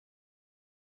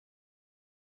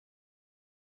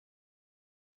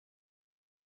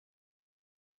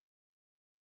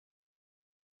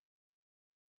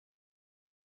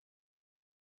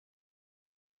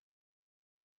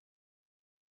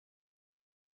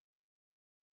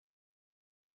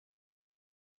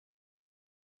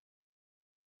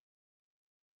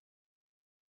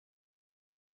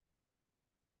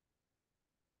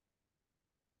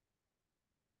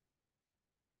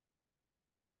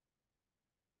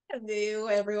Hello,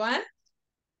 everyone.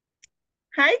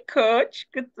 Hi, Coach.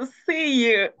 Good to see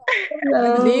you. Good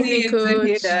Hello, evening, you too, Coach.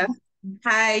 Hilda.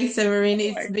 Hi, Severin. Oh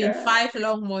It's my been God. 5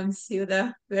 long months,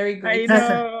 Hilda. Very I great.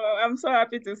 know. I'm so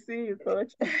happy to see you,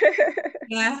 Coach.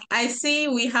 Yeah, I see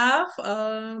we have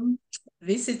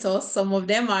visitors. Some of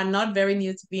them are not very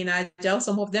new to being agile.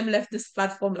 Some of them left this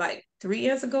platform like 3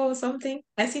 years ago or something.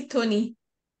 I see Tony.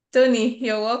 Tony,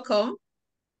 you're welcome.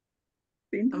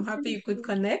 Thank I'm you, happy you could Coach.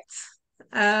 connect.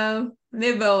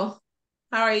 Mabel,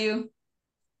 how are you?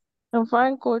 I'm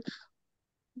fine, coach.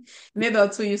 Mabel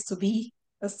too used to be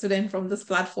a student from this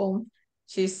platform.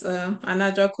 She's an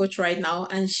Agile coach right now,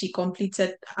 and she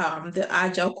completed the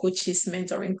Agile Coaches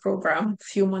mentoring program a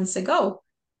few months ago.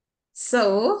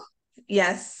 So,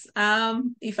 yes,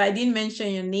 if I didn't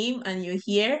mention your name and you're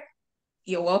here,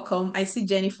 you're welcome. I see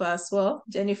Jennifer as well.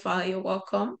 Jennifer, you're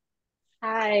welcome.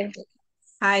 Hi.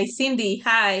 Hi, Cindy.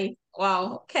 Hi.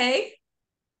 Wow. Okay.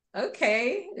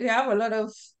 Okay. We have a lot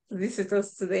of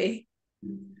visitors today.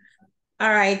 All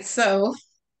right. So,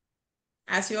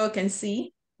 as you all can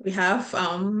see, we have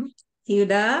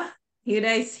Hilda.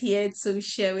 Hilda is here to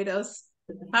share with us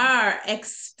her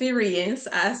experience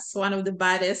as one of the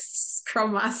baddest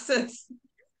Scrum Masters.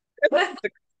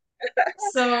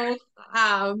 So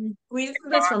we do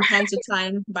this from time to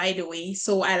time, by the way.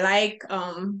 So I like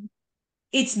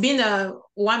it's been a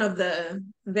one of the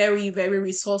very, very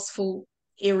resourceful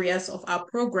areas of our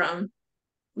program.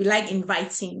 We like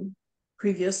inviting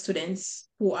previous students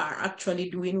who are actually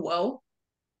doing well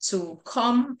to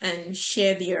come and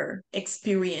share their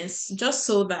experience, just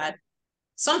so that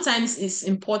sometimes it's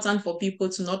important for people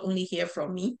to not only hear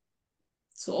from me,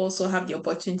 to also have the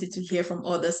opportunity to hear from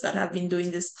others that have been doing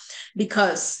this,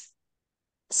 because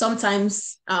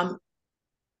sometimes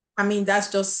I mean,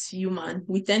 that's just human.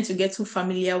 We tend to get too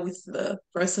familiar with the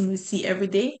person we see every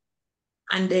day,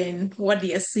 and then what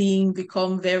they are seeing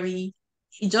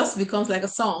it just becomes like a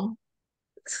song.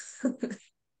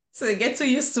 So they get too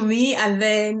used to me, and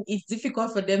then it's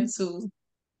difficult for them to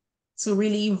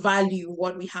really value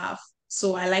what we have.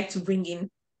 So I like to bring in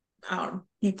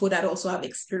people that also have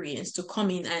experience to come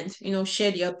in and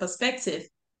share their perspective,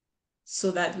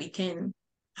 so that we can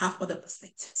have other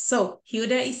perspectives. So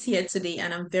Hilda is here today,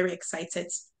 and I'm very excited.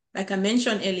 Like I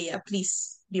mentioned earlier,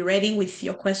 please be ready with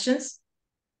your questions.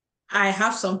 I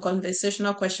have some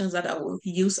conversational questions that I will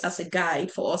use as a guide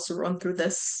for us to run through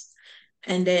this,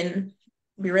 and then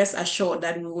be rest assured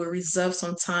that we will reserve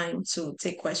some time to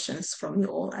take questions from you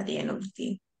all at the end of the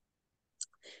day.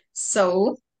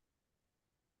 So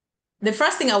the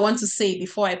first thing I want to say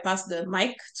before I pass the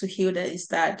mic to Hilda is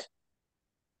that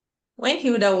when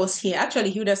Hilda was here, actually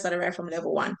Hilda started right from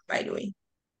level 1, by the way.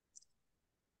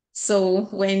 So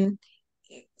when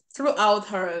throughout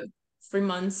her 3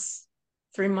 months,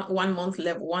 1 month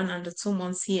level 1 and the 2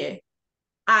 months here,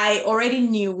 I already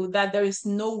knew that there is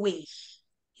no way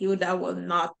Hilda will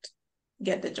not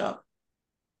get the job.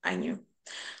 I knew.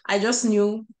 I just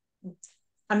knew.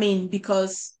 I mean,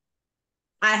 because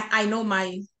I know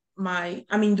my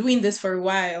I mean, doing this for a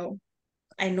while,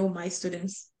 I know my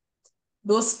students.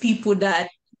 Those people that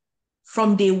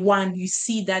from day one you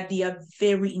see that they are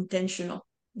very intentional.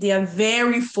 They are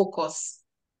very focused.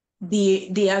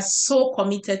 They are so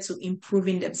committed to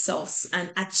improving themselves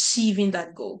and achieving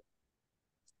that goal.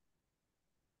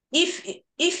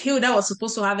 If Hilda was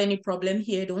supposed to have any problem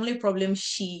here, the only problem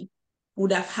she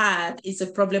would have had is a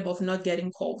problem of not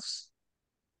getting calls.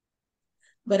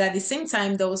 But at the same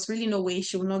time, there was really no way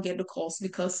she would not get the calls,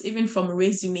 because even from a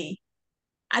resume,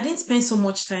 I didn't spend so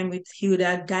much time with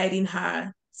Hilda guiding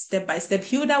her step by step.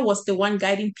 Hilda was the one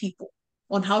guiding people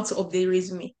on how to update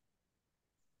resume.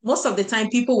 Most of the time,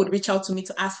 people would reach out to me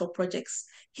to ask for projects.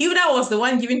 Hilda was the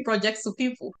one giving projects to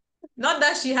people. Not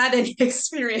that she had any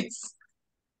experience.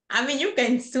 I mean, you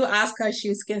can still ask her,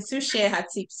 she can still share her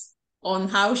tips on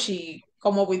how she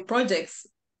come up with projects.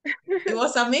 It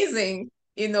was amazing.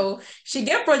 She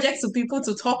gave projects to people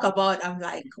to talk about. I'm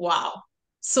like, wow.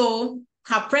 So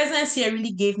her presence here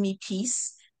really gave me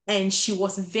peace. And she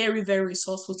was very, very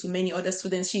resourceful to many other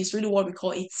students. She's really what we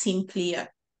call a team player.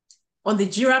 On the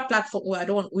Jira platform,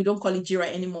 well, we don't call it Jira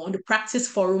anymore. On the practice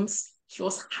forums, she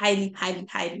was highly, highly,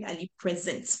 highly, highly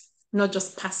present, not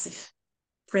just passive,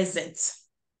 present.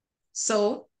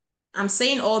 So I'm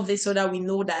saying all this so that we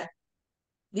know that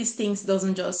these things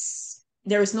doesn't just,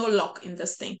 there is no luck in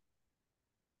this thing.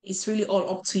 It's really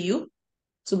all up to you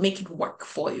to make it work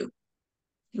for you.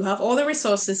 You have all the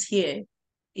resources here.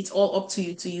 It's all up to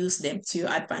you to use them to your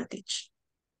advantage.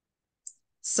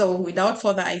 So without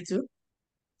further ado,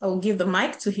 I will give the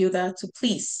mic to Hilda to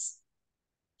please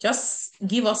just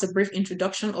give us a brief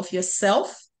introduction of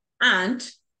yourself and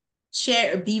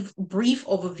share a brief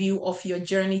overview of your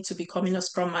journey to becoming a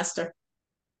Scrum Master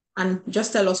and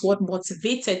just tell us what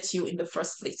motivated you in the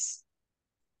first place.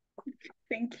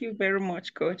 Thank you very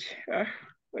much, Coach.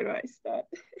 Where do I start?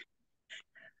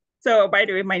 So, by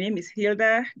the way, my name is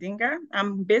Hilda Dinga.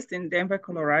 I'm based in Denver,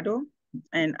 Colorado,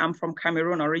 and I'm from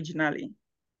Cameroon originally.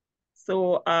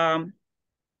 So,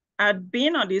 I've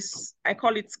been on this, I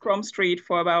call it Scrum Street,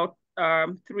 for about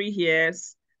 3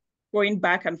 years, going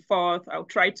back and forth. I'll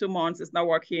try 2 months, it's not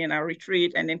working, I'll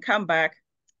retreat and then come back.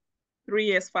 3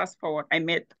 years fast forward, I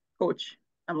met Coach.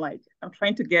 I'm like, I'm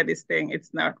trying to get this thing,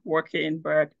 it's not working,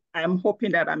 but I'm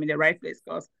hoping that I'm in the right place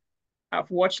because I've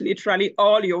watched literally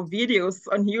all your videos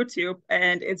on YouTube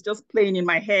and it's just playing in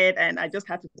my head and I just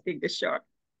had to take the shot.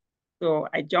 So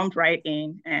I jumped right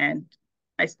in and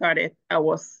I started. I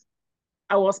was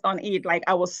on it. Like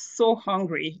I was so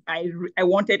hungry. I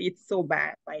wanted it so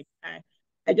bad. Like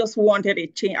I just wanted a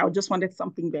change. I just wanted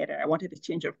something better. I wanted a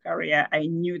change of career. I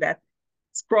knew that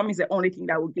Scrum is the only thing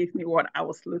that would give me what I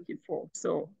was looking for.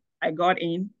 So I got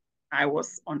in. I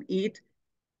was on it.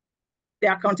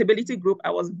 The accountability group,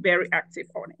 I was very active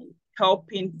on it,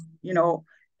 helping,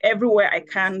 everywhere I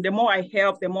can. The more I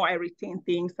help, the more I retain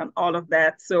things and all of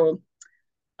that. So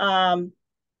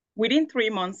within 3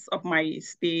 months of my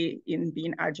stay in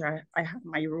being Agile, I had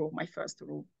my role, my first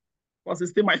role. Was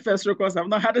still my first role because I've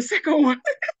not had a second one.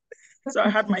 So I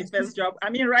had my first job. I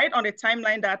mean, right on the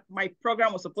timeline that my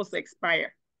program was supposed to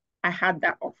expire, I had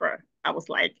that offer. I was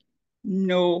like,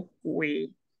 no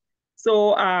way.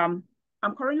 So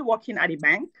I'm currently working at a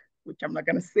bank, which I'm not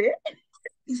gonna say.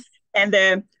 And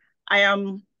then I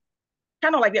am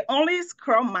kind of like the only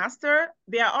Scrum Master.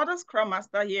 There are other Scrum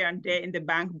Master here and there in the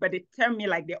bank, but they tell me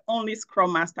like the only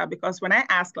Scrum Master because when I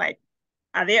ask like,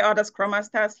 are there other Scrum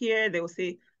Masters here? They will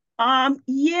say,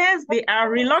 yes, they are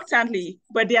reluctantly,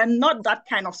 but they are not that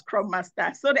kind of Scrum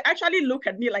Master. So they actually look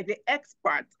at me like the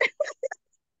expert.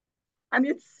 And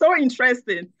it's so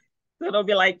interesting. So they'll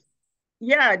be like,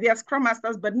 yeah, they are Scrum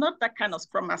Masters, but not that kind of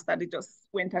Scrum Master. They just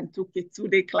went and took a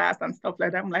 2-day class and stuff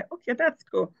like that. I'm like, okay, that's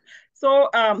cool. So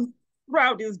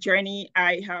throughout this journey,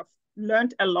 I have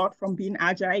learned a lot from being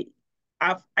Agile.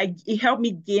 It helped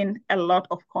me gain a lot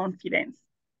of confidence.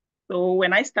 So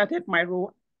when I started my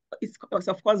role, it's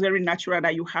of course very natural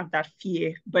that you have that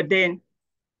fear. But then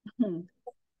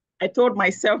I told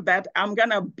myself that I'm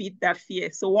gonna beat that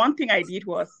fear. So one thing I did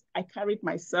was I carried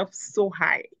myself so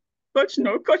high. Coach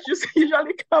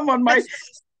usually come on my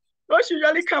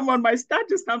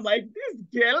status. I'm like,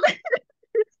 this girl.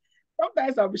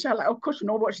 Sometimes I'll be shy, like, oh, coach,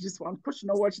 watch this one. Coach,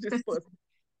 watch this post.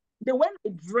 The way I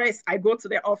dress, I go to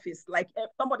the office, like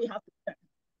somebody has to,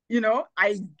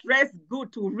 I dress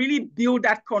good to really build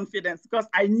that confidence because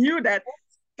I knew that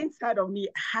inside of me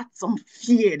I had some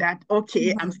fear that,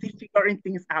 okay, I'm still figuring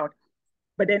things out.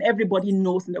 But then everybody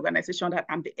knows in the organization that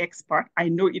I'm the expert. I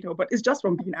know, but it's just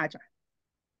from being Agile.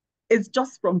 It's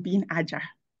just from being Agile.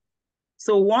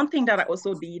 So one thing that I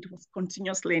also did was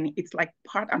continuous learning. It's like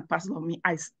part and parcel of me.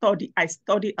 I study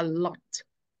a lot.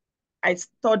 I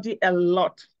study a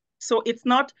lot. So it's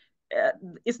not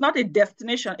a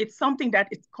destination. It's something that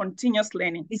is continuous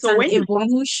learning. It's so an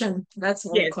evolution. That's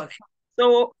what we call it.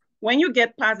 So when you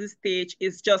get past this stage,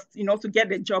 it's just, to get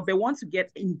the job. But once you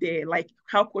get in there, like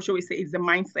how Coach always say, it's the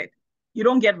mindset. You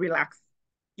don't get relaxed.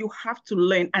 You have to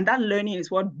learn. And that learning is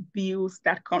what builds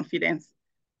that confidence.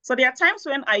 So there are times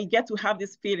when I get to have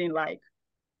this feeling like,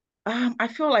 I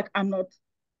feel like I'm not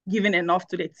giving enough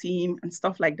to the team and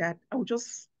stuff like that. I would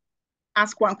just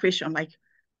ask one question, like,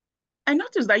 I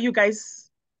noticed that you guys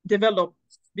develop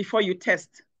before you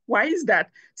test. Why is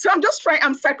that? So I'm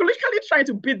psychologically trying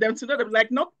to beat them to know that like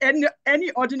not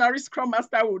any ordinary Scrum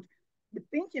Master would be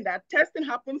thinking that testing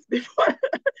happens before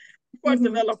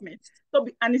development. So,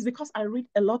 and it's because I read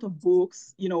a lot of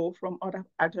books, from other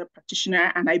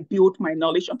practitioners, and I build my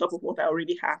knowledge on top of what I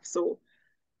already have. So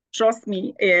trust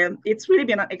me, it's really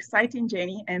been an exciting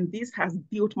journey, and this has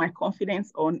built my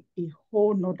confidence on a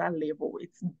whole nother level.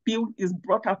 It's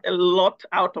brought out a lot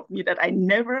out of me that I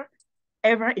never,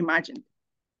 ever imagined.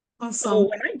 Awesome. So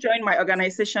when I joined my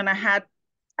organization, I have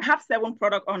 7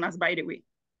 product owners, by the way,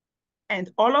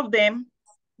 and all of them,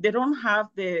 they don't have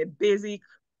the basic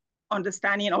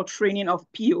understanding or training of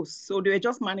POs. So they were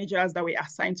just managers that were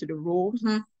assigned to the roles.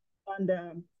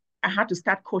 And I had to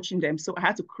start coaching them. So I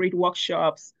had to create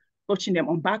workshops, coaching them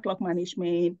on backlog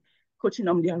management, coaching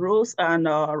them their roles and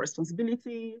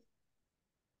responsibilities,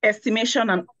 estimation,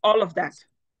 and all of that.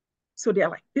 So they're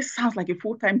like, this sounds like a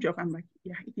full-time job. I'm like,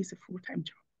 yeah, it is a full-time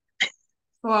job.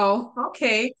 Wow.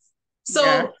 Okay.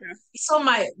 Yeah.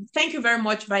 Thank you very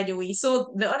much, by the way.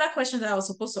 So the other question that I was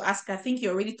supposed to ask, I think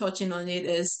you're already touching on it,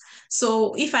 is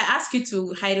so if I ask you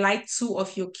to highlight two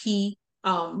of your key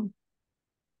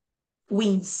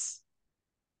wins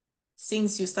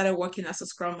since you started working as a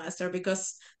Scrum Master,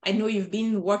 because I know you've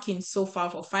been working so far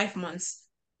for 5 months.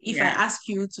 If I Yeah. ask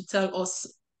you to tell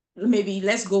us, maybe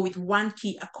let's go with one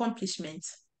key accomplishment,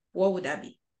 what would that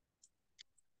be?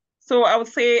 So I would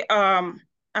say I'm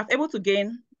able to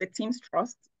gain the team's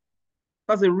trust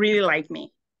because they really like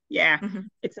me. Yeah. Mhm.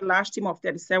 It's a large team of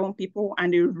 37 people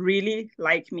and they really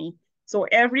like me. So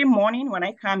every morning when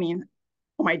I come in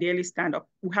for my daily stand-up,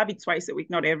 we have it twice a week,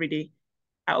 not every day.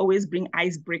 I always bring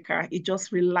icebreaker. It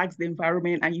just relaxes the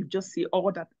environment and you just see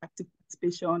all that active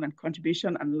participation and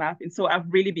contribution and laughing. So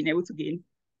I've really been able to gain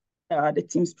the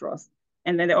team's trust.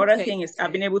 And then the other Okay. thing is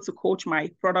I've been able to coach my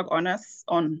product owners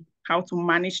on how to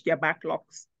manage their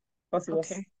backlogs because it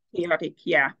was Okay. chaotic.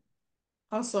 Yeah.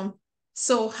 Awesome.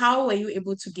 So how were you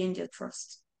able to gain their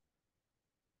trust?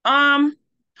 Um,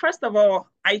 First of all,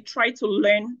 I try to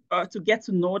learn to get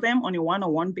to know them on a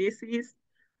one-on-one basis.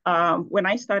 When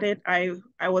I started, I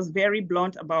was very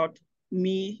blunt about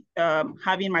me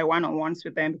having my one-on-ones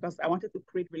with them because I wanted to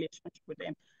create relationship with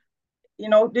them. You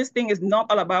know, this thing is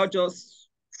not all about just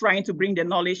trying to bring the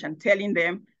knowledge and telling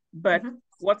them, but Mhm.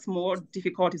 what's more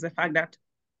difficult is the fact that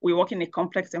we work in a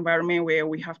complex environment where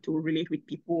we have to relate with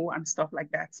people and stuff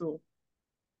like that. So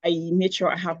I made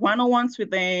sure I have one-on-ones with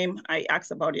them. I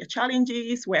ask about their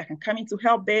challenges, where I can come in to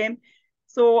help them.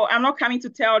 So I'm not coming to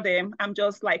tell them. I'm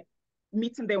just like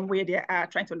meeting them where they are,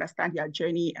 trying to understand their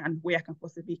journey and where I can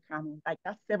possibly come in. Like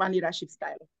that servant leadership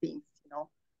style of things, you know.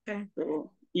 Okay.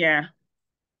 So yeah.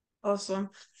 Awesome.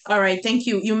 All right. Thank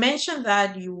you. You mentioned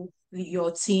that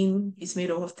your team is made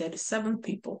up of 37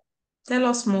 people. Tell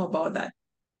us more about that.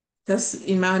 Because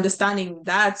in my understanding,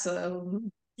 that's a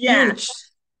Yeah. huge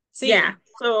Yeah. team.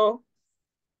 So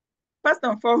first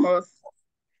and foremost,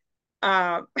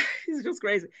 it's just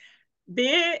crazy.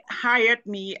 They hired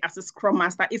me as a Scrum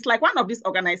Master. It's like one of these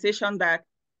organizations that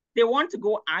they want to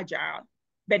go agile,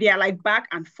 but they are like back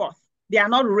and forth. They are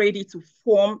not ready to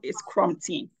form a Scrum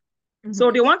team. So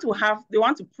Mhm. they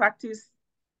want to practice,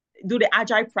 do the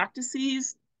agile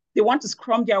practices. They want to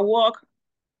Scrum their work.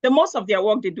 The most of their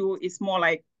work they do is more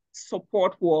like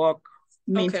support work, Okay.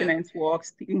 maintenance work,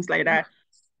 things like that.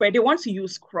 But they want to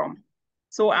use Scrum.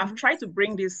 So I've Mhm. tried to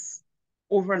bring this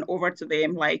over and over to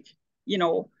them, like, you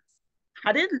know,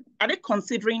 are they are they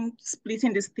considering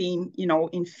splitting this team, you know,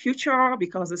 in future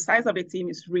because the size of the team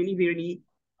is really, really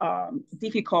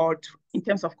difficult in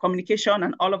terms of communication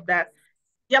and all of that.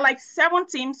 There are like 7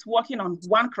 teams working on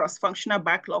one cross-functional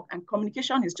backlog, and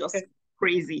communication is just Okay.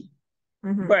 crazy.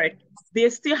 Mhm. But they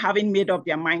still haven't made up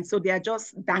their mind, so they are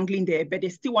just dangling there. But they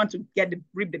still want to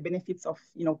reap the benefits of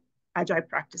agile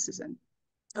practices and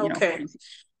Okay. principles.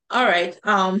 All right.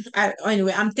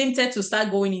 Anyway, I'm tempted to start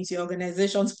going into your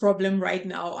organization's problem right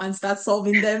now and start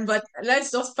solving them, but let's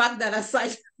just pack that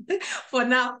aside for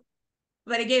now.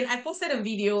 But again, I posted a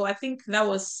video, I think that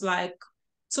was like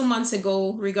 2 months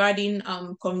ago, regarding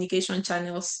communication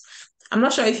channels. I'm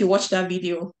not sure if you watched that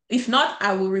video. If not,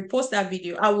 I will repost that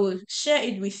video. I will share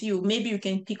it with you. Maybe you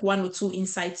can pick one or two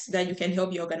insights that you can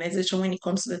help your organization when it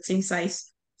comes to the team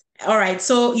size. All right.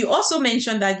 So you also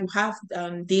mentioned that you have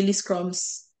daily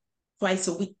scrums twice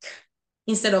a week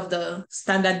instead of the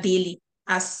standard daily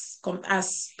as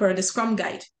per the Scrum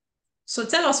guide. So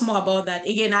tell us more about that.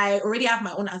 Again, I already have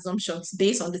my own assumptions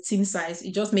based on the team size.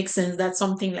 It just makes sense that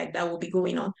something like that will be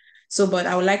going on. So, but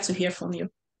I would like to hear from you.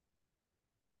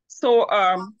 So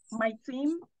my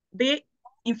team, they,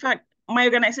 in fact, my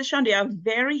organization, they are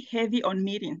very heavy on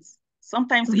meetings.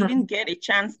 Sometimes to Mhm. even get a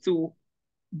chance to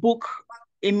book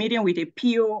a meeting with a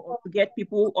PO or to get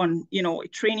people on, a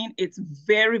training, it's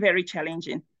very, very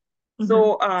challenging. Mhm.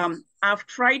 So I've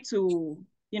tried to,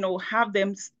 have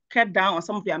them cut down on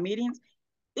some of their meetings.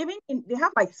 They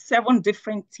have like 7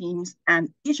 different teams,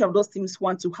 and each of those teams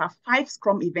want to have 5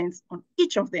 Scrum events on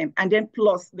each of them, and then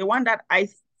plus the one that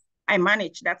I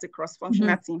manage, that's a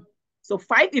cross-functional Mhm. team. So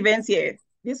 5 events here.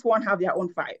 This one have their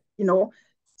own 5.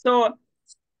 So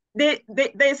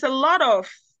there's a lot of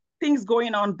things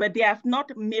going on, but they have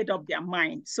not made up their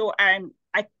mind. So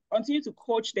I continue to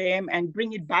coach them and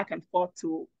bring it back and forth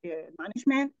to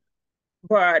management.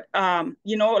 But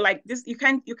like this, you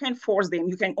can't force them.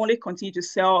 You can only continue to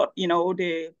sell,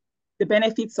 the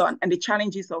benefits on and the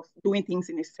challenges of doing things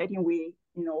in a certain way,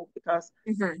 because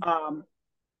Mhm. um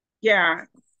yeah,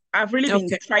 I've really been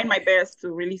Okay. trying my best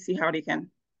to really see how they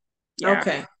can. Yeah.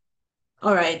 Okay.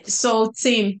 All right. So,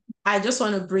 Tim, I just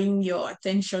want to bring your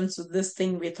attention to this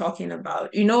thing we're talking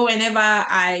about. Whenever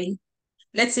I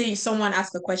let's say someone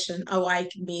asks a question, or I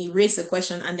may raise a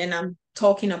question, and then I'm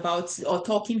talking about or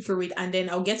talking through it, and then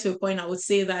I'll get to a point I would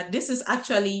say that this is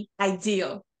actually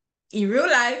ideal. In real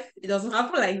life, it doesn't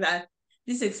happen like that.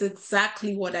 This is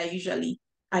exactly what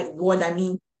what I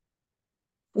mean.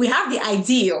 We have the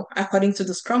ideal according to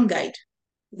the Scrum Guide.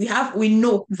 We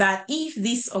know that if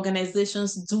these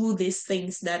organizations do these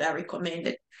things that are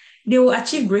recommended, they will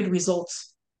achieve great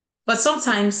results. But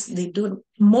sometimes they don't.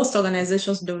 Most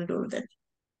organizations don't do them,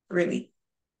 really.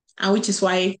 And which is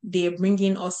why they're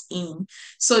bringing us in.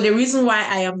 So the reason why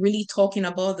I am really talking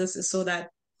about this is so that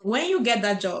when you get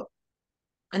that job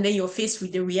and then you're faced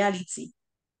with the reality,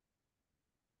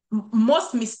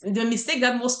 the mistake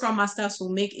that most Scrum Masters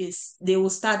will make is they will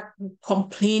start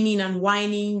complaining and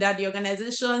whining that the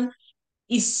organization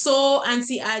is so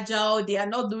anti-agile. They are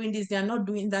not doing this, they are not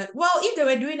doing that. Well, if they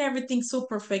were doing everything so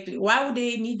perfectly, why would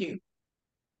they need you?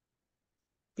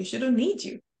 They shouldn't need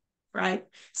you, right?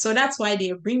 So that's why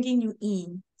they are bringing you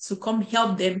in to come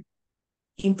help them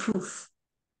improve.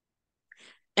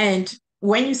 And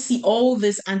when you see all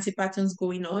these anti-patterns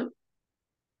going on,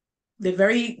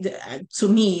 to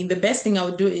me, the best thing I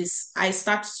would do is I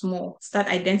start small, start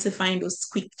identifying those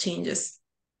quick changes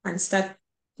and start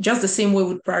just the same way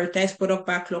we prioritize product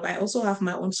backlog. I also have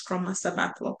my own Scrum Master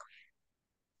backlog.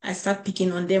 I start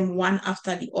picking on them one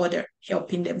after the other,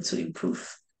 helping them to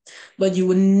improve. But you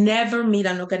will never meet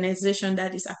an organization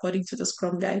that is according to the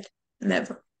Scrum Guide.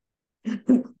 Never.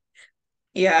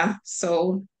 Yeah.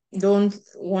 So don't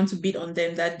want to beat on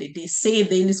them that they say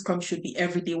daily Scrum should be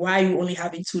every day. Why are you only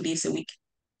having 2 days a week?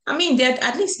 I mean,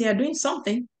 at least they are doing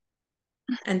something.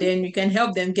 And then you can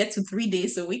help them get to 3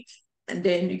 days a week. And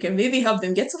then you can maybe help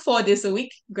them get to 4 days a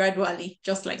week gradually,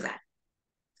 just like that.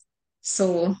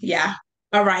 So yeah.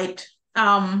 All right.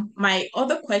 My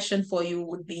other question for you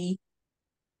would be,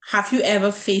 have you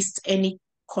ever faced any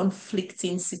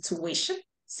conflicting situation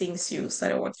since you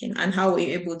started working, and how were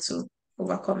you able to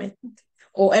overcome it?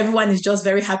 Or everyone is just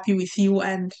very happy with you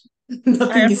and I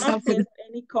nothing have is not happening? faced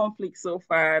any conflict so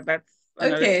far. That's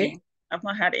another Okay. thing. I've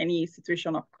not had any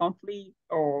situation of conflict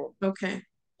or Okay.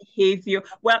 behavior.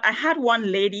 Well, I had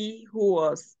one lady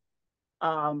who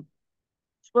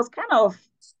she was kind of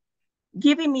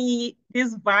giving me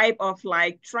this vibe of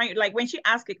like trying, like when she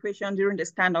asks a question during the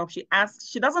stand-up,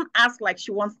 she doesn't ask like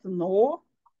she wants to know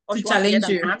or To she wants to get challenge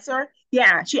an you. answer.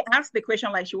 Yeah, she asks the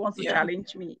question like she wants to Yeah.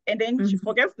 challenge me. And then she Mhm.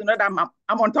 forgets to know that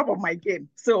I'm on top of my game.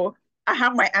 So I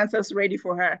have my answers ready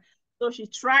for her. So she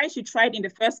tried in the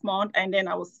first month, and then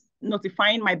I was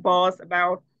notifying my boss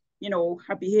about,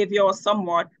 her behavior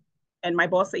somewhat. And my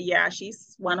boss said, yeah,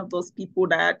 she's one of those people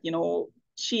that,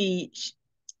 she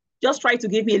just try to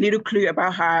give me a little clue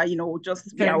about her,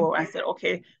 just yeah, Okay. well, I said,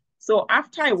 okay. So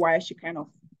after a while, she kind of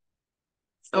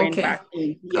went Okay. back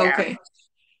in. Yeah. Okay.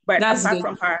 But That's apart good.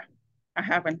 from her, I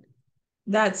haven't.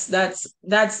 That's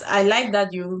I like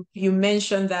that you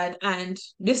mentioned that. And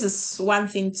this is one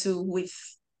thing too with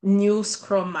new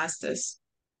Scrum Masters.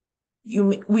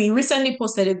 We recently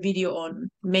posted a video on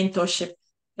mentorship.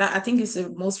 That I think is the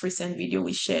most recent video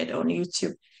we shared on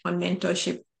YouTube on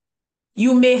mentorship.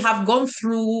 You may have gone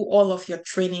through all of your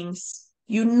trainings,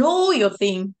 you know your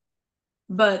thing,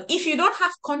 but if you don't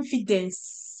have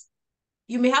confidence,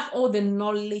 you may have all the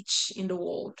knowledge in the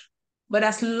world. But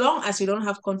as long as you don't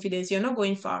have confidence, you're not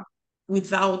going far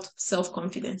without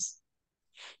self-confidence.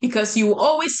 Because you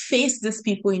always face these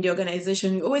people in the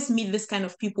organization. You always meet this kind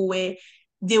of people where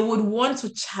they would want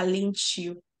to challenge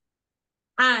you.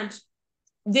 And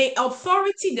the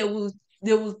authority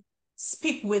they will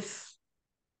speak with,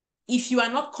 if you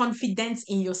are not confident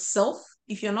in yourself,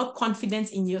 if you're not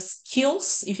confident in your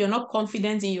skills, if you're not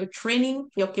confident in your training,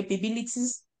 your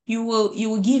capabilities, you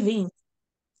will give in.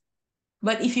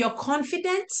 But if you're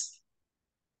confident,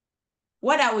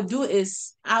 what I would do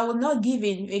is I will not give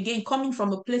in. Again, coming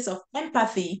from a place of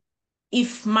empathy,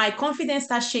 if my confidence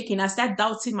starts shaking, I start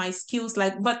doubting my skills,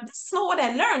 like, but this is not what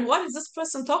I learned. What is this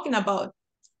person talking about?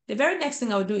 The very next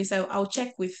thing I'll do is I'll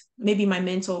check with maybe my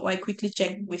mentor, or I quickly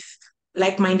check with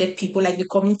like-minded people, like the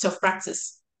community of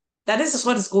practice, that this is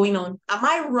what is going on. Am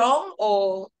I wrong,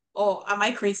 or am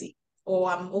I crazy, or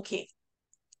I'm okay?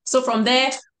 So from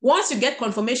there, once you get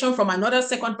confirmation from another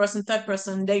second person, third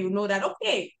person, then you know that,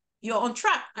 okay, you're on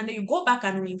track. And then you go back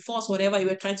and reinforce whatever you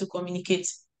were trying to communicate.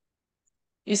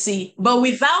 You see, but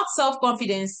without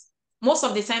self-confidence, most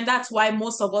of the time, that's why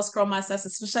most of us Scrum Masters,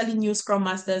 especially new Scrum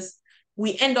Masters,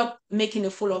 we end up making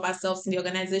a fool of ourselves in the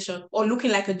organization or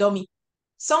looking like a dummy.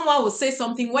 Someone will say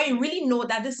something where you really know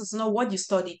that this is not what you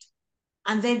studied.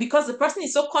 And then because the person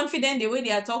is so confident the way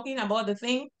they are talking about the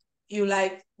thing, you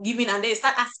like giving, and they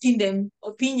start asking them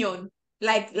opinion,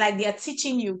 like they are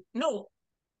teaching you. No,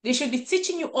 They should be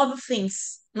teaching you other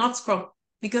things, not Scrum,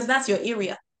 because that's your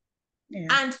area. Yeah.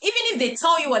 And even if they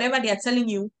tell you whatever they are telling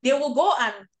you, they will go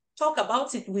and talk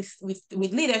about it with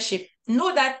leadership.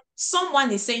 Know that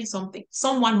someone is saying something.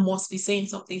 Someone must be saying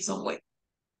something somewhere.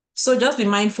 So just be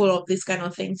mindful of these kind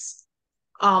of things.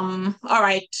 All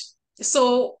right.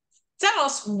 So tell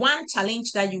us one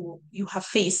challenge that you have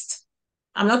faced.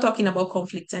 I'm not talking about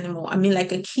conflict anymore. I mean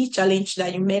like a key challenge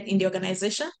that you met in the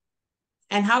organization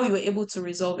and how you were able to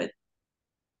resolve it.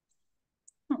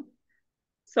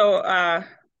 So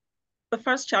the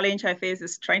first challenge I face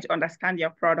is trying to understand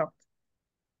your product.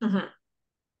 Mm-hmm.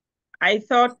 I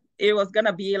thought it was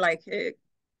gonna be like a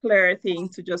clear thing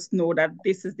to just know that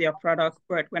this is their product.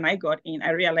 But when I got in, I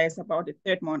realized about the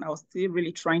third month, I was still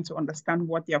really trying to understand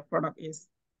what their product is.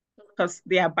 Because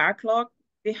their backlog,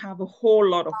 they have a whole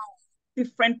lot of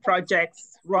different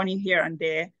projects running here and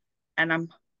there. And I'm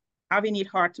having it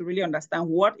hard to really understand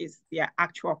what is their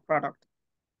actual product.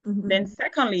 Mm-hmm. Then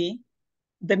secondly,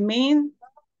 the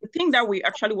thing that we're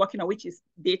actually working on, which is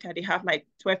data, they have like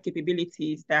 12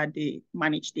 capabilities that they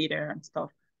manage data and stuff.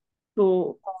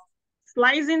 So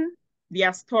slicing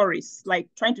their stories, like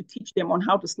trying to teach them on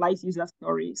how to slice user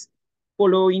stories,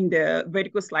 following the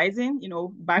vertical slicing,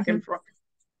 back Mm-hmm. and front.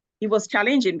 It was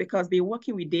challenging because they're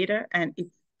working with data and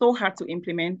it's so hard to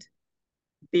implement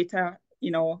data,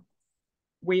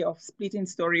 way of splitting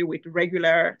story with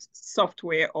regular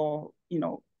software or,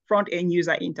 front end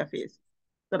user interface.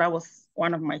 So that was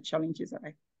one of my challenges that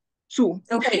I two.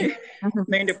 Okay. Mm-hmm.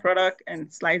 Knowing the product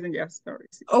and slicing their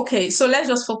stories. Okay, so let's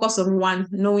just focus on one,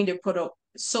 knowing the product.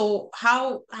 So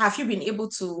how have you been able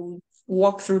to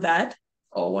walk through that,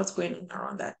 or what's going on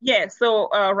around that? Yeah, so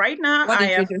right now What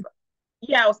did you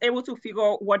do? I was able to figure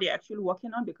out what they're actually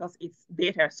working on because it's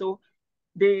data. So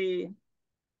they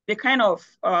kind of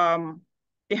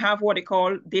they have what they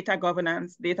call data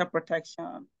governance, data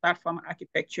protection, platform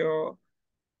architecture,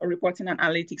 reporting and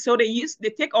analytics. So they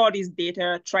take all this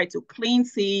data, try to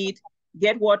cleanse it,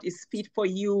 get what is fit for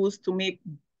use to make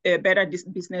better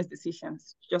business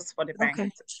decisions just for the bank.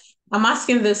 Okay. I'm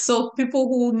asking this so people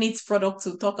who need product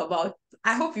to talk about,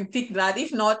 I hope you pick that.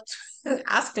 If not,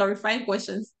 ask clarifying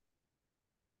questions.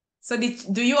 So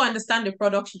do you understand the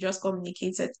product you just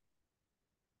communicated?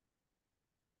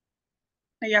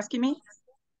 Are you asking me?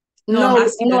 No, I'm No,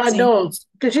 asking no, the I team. don't.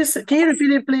 Can you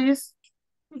repeat it, please?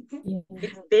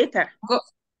 It's data.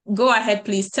 Go ahead,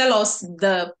 please. Tell us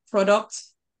the product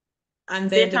and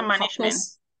then Data the management.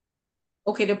 purpose.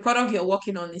 Okay, the product you're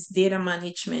working on is data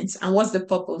management. And what's the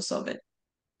purpose of it?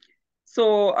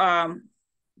 So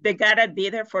they gather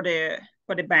data for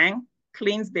the bank,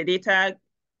 cleans the data,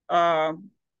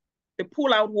 they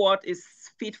pull out what is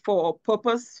fit for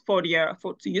purpose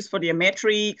to use for their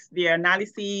metrics, their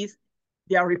analysis,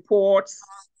 their reports,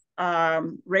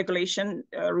 regulation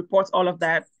reports, all of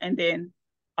that, and then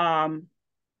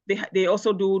they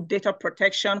also do data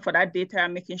protection for that data,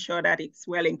 making sure that it's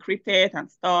well encrypted and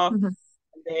stuff. Mm-hmm.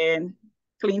 And then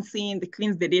they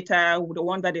cleanse the data with the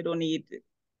one that they don't need.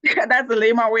 That's the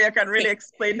layman way I can really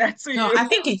explain that to No, you. I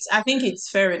think it's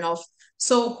fair enough.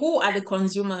 So who are the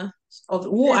consumer of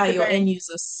who It's are the your bank, end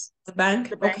users? The bank?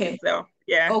 the bank Okay. itself.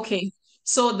 Yeah. Okay.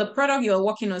 So the product you're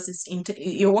working on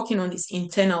you're working on is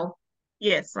internal,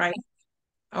 Yes. right?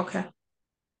 Okay.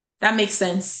 That makes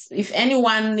sense. If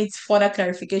anyone needs further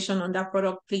clarification on that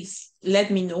product, please let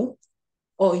me know.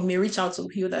 Or you may reach out to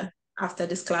Hilda after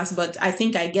this class. But I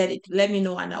think I get it. Let me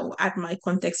know and I will add my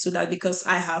context to that because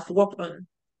I've worked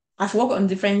on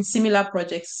different similar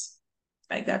projects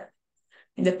like that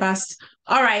in the past.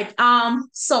 All right.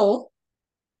 So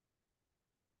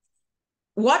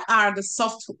what are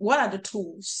the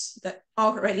tools that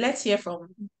all right, let's hear from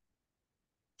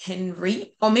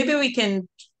Henry. Or maybe we can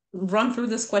run through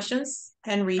these questions,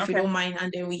 Henry, if you Okay. don't mind,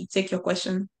 and then we take your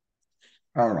question.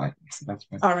 All right, that's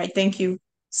fine. All right, thank you.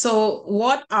 So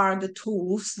what are the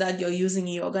tools that you're using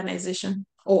in your organization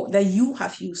or that you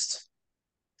have used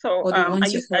So or the I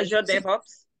ones you're use currently Azure using?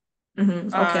 DevOps,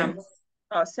 Okay.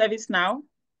 ServiceNow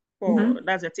Mm-hmm.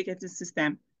 that's a ticketing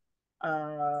system.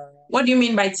 What do you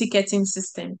mean by ticketing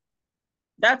system?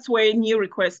 That's where new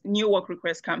work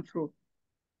requests come through.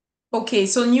 Okay,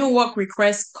 so new work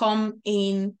requests come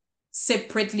in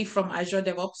separately from Azure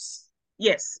DevOps.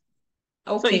 Yes.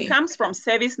 So it Okay. comes from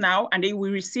ServiceNow, and then we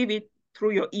receive it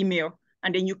through your email,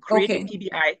 and then you create a Okay.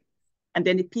 PBI, and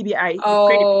then you create a Oh,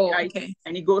 PBI, okay.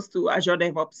 and it goes to Azure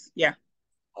DevOps. Yeah.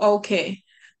 Okay.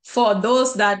 For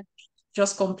those that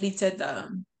just completed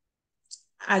the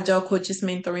Agile Coaches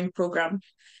mentoring program,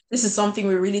 this is something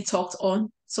we really talked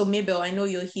on. So Mabel, I know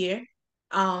you're here.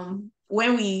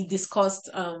 When we discussed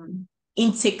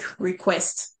intake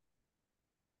request,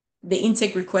 the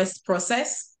intake request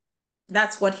process.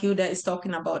 That's what Hilda is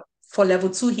talking about. For level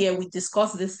 2 here, we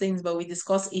discuss these things, but we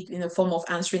discuss it in the form of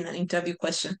answering an interview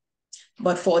question.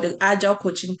 But for the Agile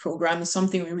coaching program, it's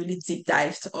something we really deep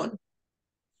dived on.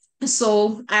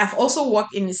 So I have also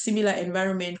worked in a similar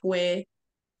environment where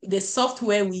the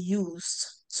software we used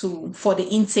for the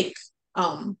intake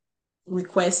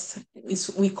request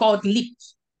we called LEAP,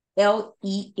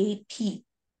 LEAP.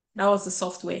 That was the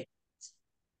software.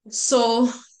 So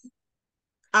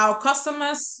our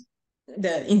customers,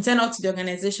 the internal to the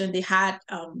organization, they had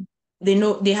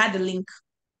the link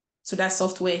to that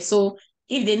software. So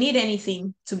if they need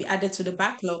anything to be added to the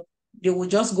backlog, they will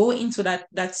just go into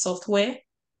that software,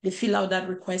 they fill out that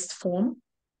request form,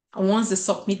 and once they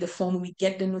submit the form, we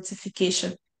get the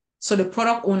notification. So the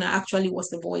product owner actually was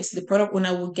the voice. The product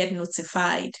owner will get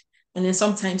notified. And then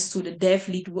sometimes too, the dev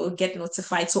lead will get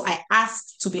notified. So I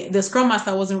asked the Scrum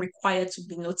Master wasn't required to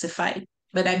be notified.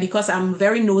 But because I'm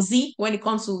very nosy when it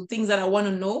comes to things that I want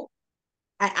to know,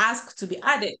 I asked to be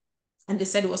added. And they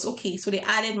said it was okay. So they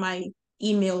added my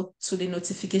email to the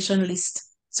notification list.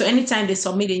 So anytime they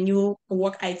submit a new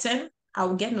work item, I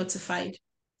will get notified.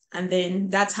 And then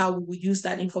that's how we will use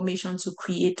that information to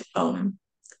create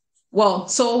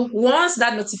so once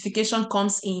that notification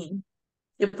comes in,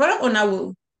 the product owner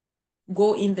will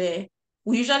go in there.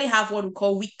 We usually have what we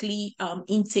call weekly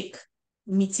intake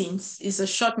meetings. It's a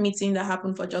short meeting that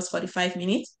happens for just 45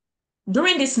 minutes.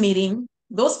 During this meeting,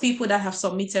 those people that have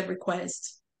submitted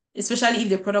requests, especially if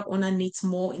the product owner needs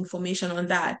more information on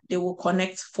that, they will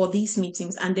connect for these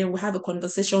meetings, and then we'll have a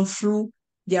conversation through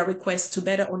their requests to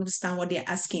better understand what they're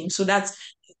asking. So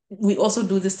we also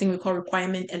do this thing we call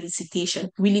requirement elicitation,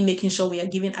 really making sure we are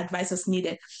giving advice as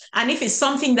needed. And if it's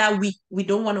something that we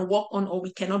don't want to work on, or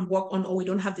we cannot work on, or we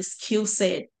don't have the skill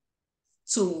set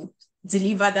to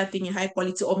deliver that thing in high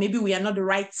quality, or maybe we are not the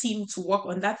right team to work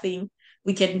on that thing,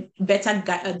 we can better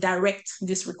direct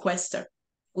this requester.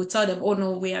 We'll tell them, oh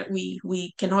no,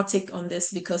 we cannot take on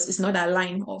this because it's not a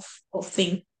line of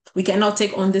thing. We cannot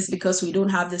take on this because we don't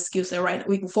have the skill set, right?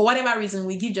 For whatever reason,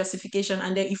 we give justification.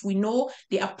 And then if we know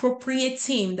the appropriate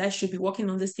team that should be working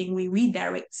on this thing, we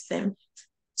redirect them.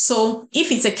 So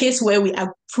if it's a case where we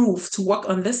approve to work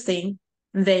on this thing,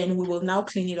 then we will now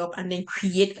clean it up and then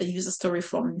create a user story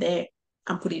from there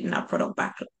and put it in our product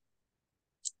backlog.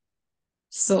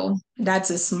 So that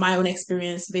is my own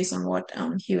experience based on what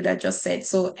Hilda just said.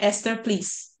 So Esther,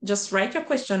 please just write your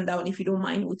question down if you don't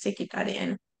mind. We'll take it at the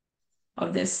end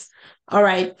of this. All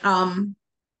right.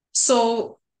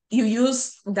 So you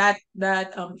use you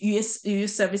use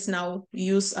ServiceNow,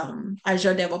 you use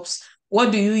Azure DevOps.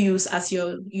 What do you use as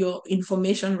your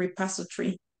information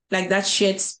repository, like that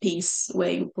shared space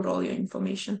where you put all your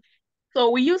information? So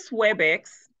we use WebEx.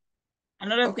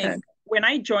 Another thing, when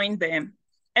I joined them,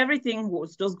 everything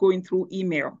was just going through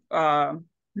email. What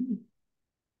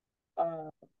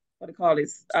do you call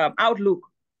this? Outlook.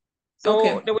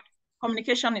 So the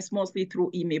communication is mostly through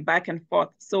email, back and forth.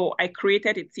 So I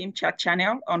created a team chat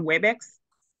channel on WebEx,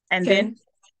 and then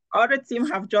other team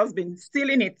have just been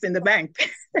stealing it in the bank.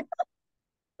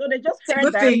 So they just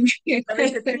heard that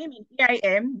there's a team in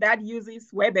EIM that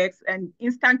uses WebEx and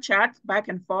instant chat back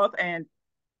and forth, and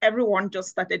everyone just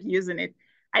started using it.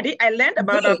 I learned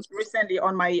about that recently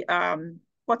on my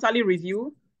quarterly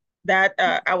review that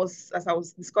as I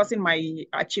was discussing my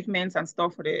achievements and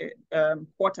stuff for the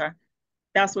quarter.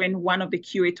 That's when one of the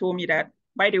QA told me that,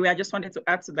 by the way, I just wanted to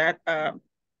add to that,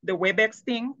 the WebEx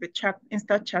thing, the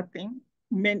instant chat thing,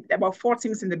 meant about 4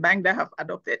 teams in the bank that have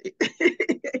adopted it.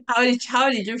 How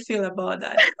did you feel about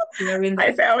that?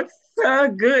 I felt so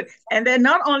good. And then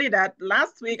not only that,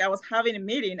 last week I was having a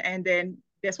meeting, and then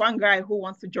there's one guy who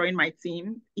wants to join my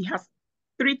team. He has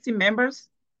 3 team members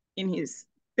in his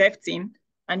dev team,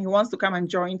 and he wants to come and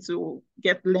join to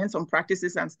learn some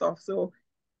practices and stuff. So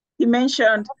he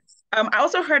mentioned, I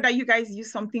also heard that you guys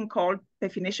use something called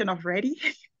definition of ready.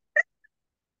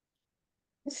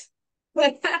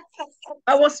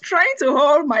 I was trying to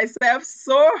hold myself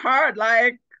so hard,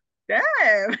 like,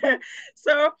 damn.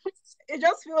 So it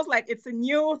just feels like it's a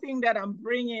new thing that I'm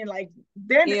bringing. Like,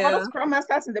 then the other Scrum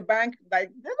Masters in the bank, like,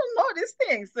 they don't know this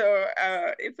thing. So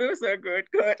it feels so good.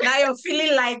 Now you're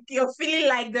feeling like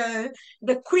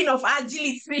the queen of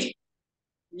agility.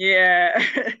 Yeah.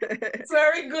 It's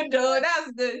very good though.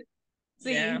 That's good.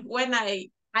 See, when I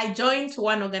joined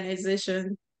one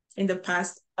organization in the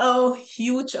past, a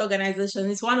huge organization.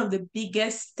 It's one of the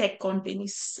biggest tech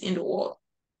companies in the world.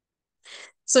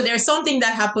 So there's something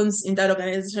that happens in that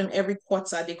organization every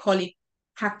quarter. They call it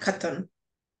hackathon,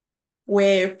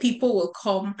 where people will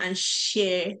come and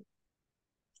share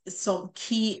some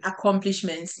key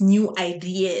accomplishments, new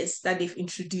ideas that they've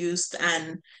introduced,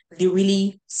 and they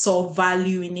really saw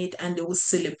value in it, and they will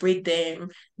celebrate them,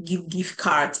 give gift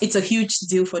cards. It's a huge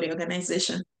deal for the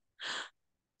organization.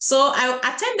 So I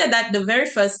attended at the very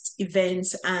first event,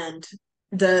 and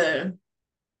the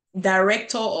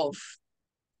director of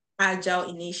Agile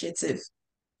Initiative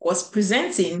was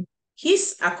presenting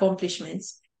his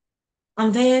accomplishments.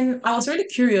 And then I was really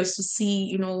curious to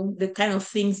see, the kind of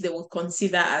things they would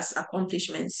consider as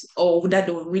accomplishments, or that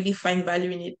they would really find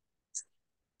value in it.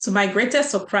 To my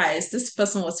greatest surprise, this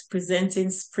person was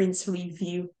presenting sprint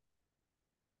review.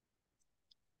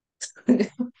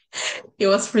 He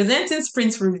was presenting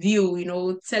sprint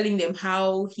review, telling them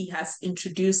how he has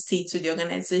introduced it to the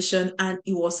organization, and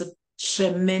it was a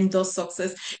tremendous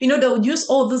success. They would use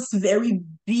all this very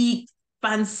big,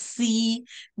 fancy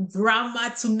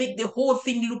grammar to make the whole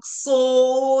thing look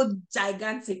so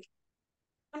gigantic.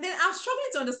 And then I'm struggling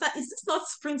to understand, is this not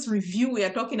sprint review we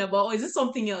are talking about, or is this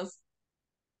something else?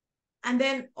 And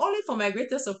then, only for my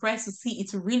greatest surprise, to see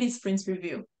it's really sprint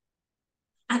review.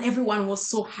 And everyone was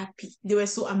so happy. They were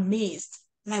so amazed.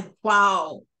 Like,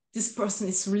 wow, this person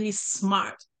is really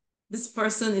smart. This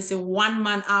person is a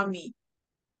one-man army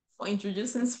for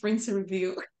introducing sprint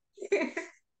review.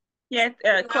 Yes,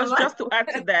 Coach, just to add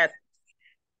to that.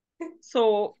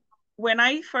 So when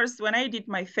I did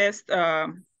my first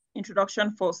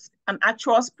introduction for an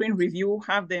actual sprint review,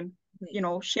 have them,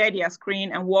 share their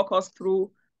screen and walk us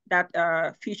through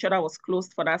that feature that was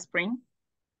closed for that sprint.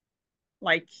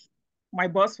 Like, my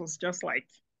boss was just like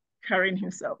carrying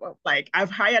himself up. Like,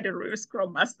 I've hired a real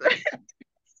Scrum Master.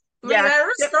 Yeah, a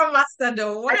real Scrum Master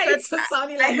though. Why is it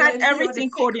sounding like I had everything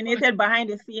coordinated behind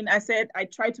the scene. I said, I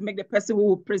tried to make the person who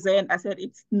will present. I said,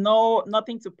 it's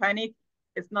nothing to panic.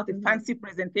 It's not a fancy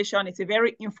presentation. It's a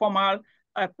very informal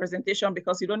presentation,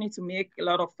 because you don't need to make a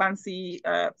lot of fancy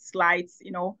slides.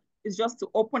 It's just to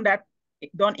open that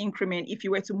done increment. If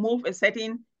you were to move a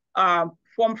certain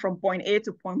form from point A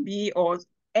to point B, or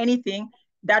anything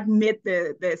that made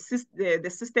the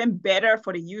system better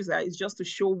for the user, is just to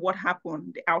show what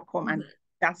happened, the outcome, and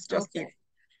that's just it.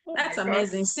 That's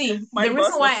amazing. See, the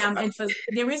reason why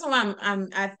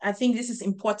I think this is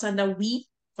important that we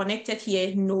connected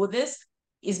here know this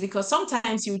is because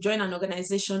sometimes you join an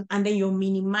organization and then you're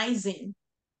minimizing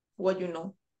what you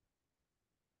know.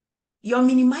 You're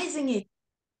minimizing it.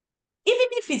 Even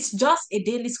if it's just a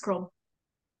daily scrum,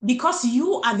 because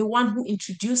you are the one who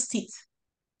introduced it,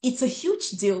 it's a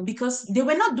huge deal, because they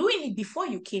were not doing it before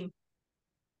you came.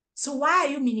 So why are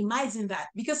you minimizing that?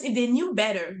 Because if they knew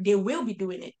better, they will be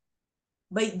doing it.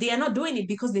 But they are not doing it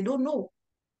because they don't know.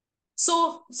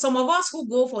 So some of us who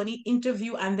go for an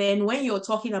interview, and then when you're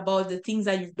talking about the things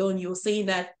that you've done, you're saying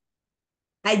that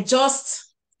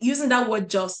using that word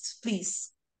just,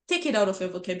 please take it out of your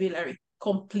vocabulary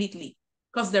completely,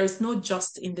 because there is no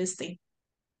just in this thing.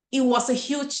 It was a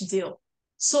huge deal.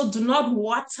 So do not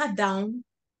water down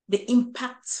the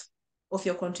impact of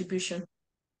your contribution.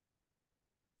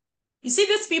 You see,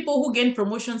 these people who gain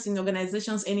promotions in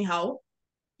organizations anyhow,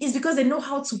 is because they know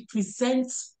how to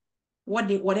present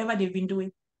whatever they've been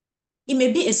doing. It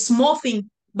may be a small thing,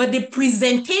 but the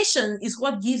presentation is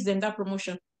what gives them that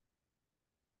promotion.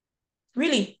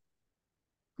 Really,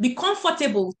 be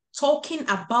comfortable talking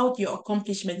about your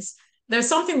accomplishments. There's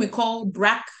something we call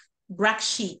brag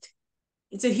sheet.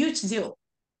 It's a huge deal.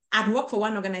 I'd work for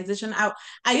one organization.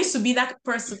 I used to be that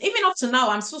person. Even up to now,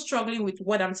 I'm still struggling with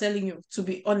what I'm telling you, to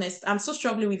be honest. I'm still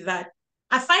struggling with that.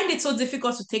 I find it so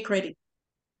difficult to take credit.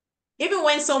 Even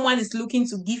when someone is looking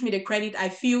to give me the credit, I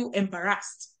feel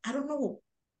embarrassed. I don't know.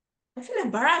 I feel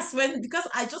embarrassed because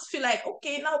I just feel like,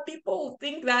 okay, now people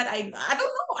think that I don't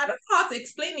know. I don't know how to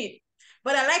explain it.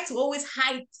 But I like to always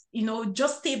hide,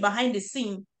 just stay behind the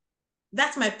scene.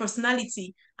 That's my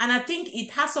personality. And I think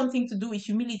it has something to do with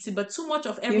humility, but too much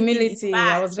of everything is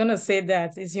bad. I was going to say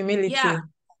that. It's humility.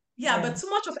 Yeah, but too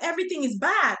much of everything is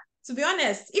bad, to be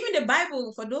honest. Even the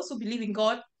Bible, for those who believe in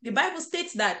God, the Bible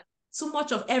states that too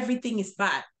much of everything is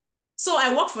bad. So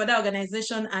I worked for that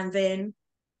organization, and then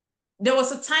there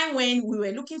was a time when we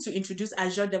were looking to introduce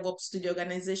Azure DevOps to the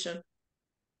organization.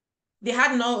 They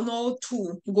had no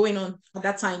tool going on at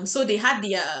that time. So they had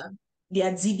their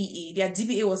DBA. Their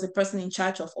DBA was the person in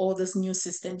charge of all these new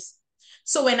systems.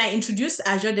 So when I introduced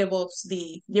Azure DevOps,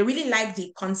 they really liked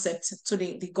the concept. So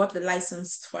they got the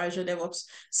license for Azure DevOps.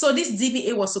 So this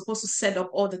DBA was supposed to set up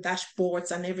all the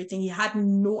dashboards and everything. He had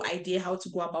no idea how to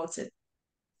go about it.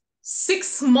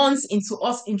 6 months into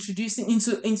us introducing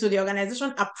into the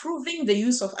organization, approving the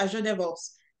use of Azure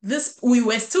DevOps, we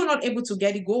were still not able to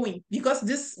get it going, because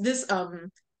this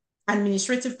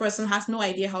administrative person has no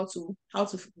idea how to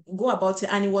go about it,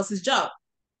 and it was his job.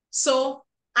 So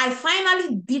I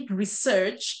finally did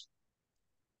research,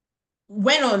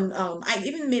 went on, I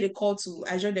even made a call to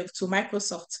Azure to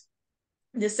Microsoft.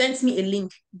 They sent me a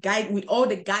link guide with all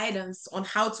the guidance on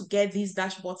how to get these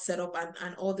dashboards set up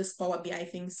and all this Power BI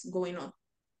things going on.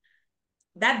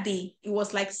 That day, it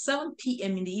was like 7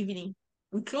 p.m. in the evening.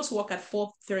 We closed work at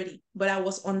 4:30, but I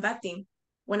was on that thing.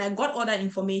 When I got all that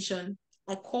information,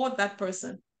 I called that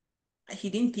person. He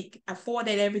didn't pick. I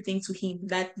forwarded everything to him,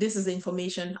 that this is the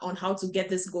information on how to get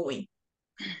this going.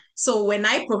 So when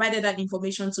I provided that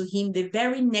information to him, the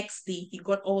very next day, he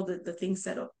got all the things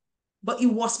set up. But it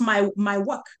was my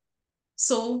work.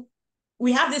 So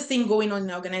we have this thing going on in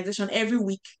the organization. Every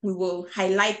week, we will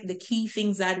highlight the key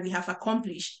things that we have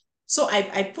accomplished. So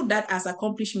I put that as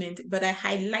accomplishment, but I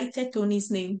highlighted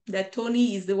Tony's name, that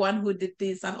Tony is the one who did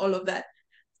this and all of that.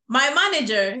 My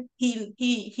manager,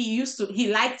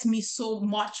 he liked me so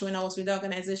much when I was with the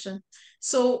organization.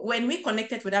 So when we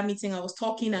connected for that meeting, I was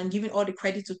talking and giving all the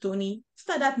credit to Tony.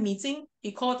 After that meeting,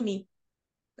 he called me,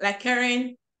 like,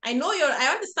 Karen, I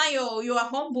understand you are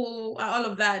humble and all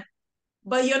of that,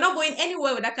 but you're not going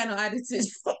anywhere with that kind of attitude.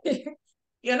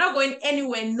 You're not going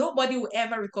anywhere. Nobody will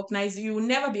ever recognize you. You will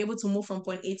never be able to move from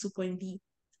point A to point B.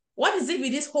 What is it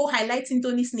with this whole highlighting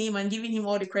Tony's name and giving him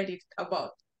all the credit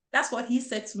about? That's what he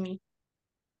said to me.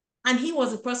 And he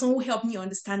was the person who helped me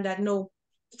understand that, no,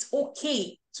 it's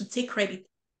okay to take credit.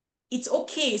 It's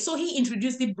okay. So he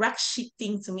introduced the brag sheet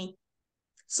thing to me.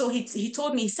 So he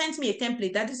told me, he sent me a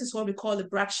template that this is what we call the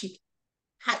brag sheet.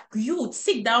 You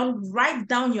sit down, write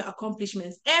down your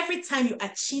accomplishments. Every time you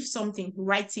achieve something,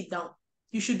 write it down.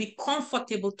 You should be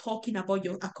comfortable talking about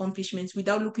your accomplishments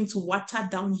without looking to water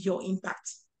down your impact.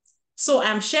 So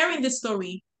I'm sharing this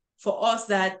story for us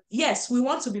that, yes, we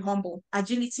want to be humble.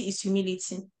 Agility is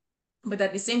humility. But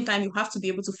at the same time, you have to be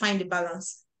able to find the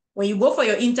balance. When you go for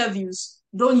your interviews,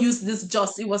 don't use this no.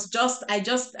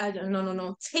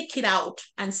 Take it out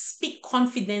and speak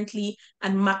confidently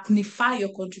and magnify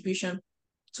your contribution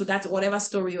to that, whatever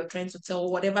story you're trying to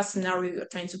tell, whatever scenario you're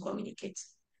trying to communicate.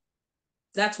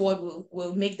 That's what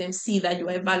will make them see that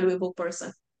you're a valuable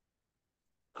person.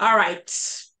 All right.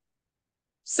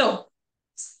 So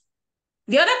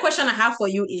the other question I have for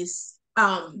you is,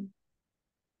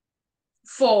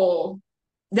 for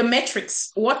the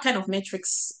metrics, what kind of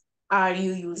metrics are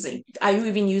you using? Are you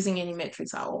even using any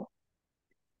metrics at all?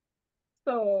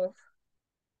 So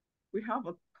we have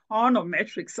a ton of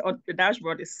metrics on the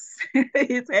dashboard. It's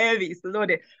heavy, it's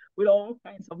loaded with all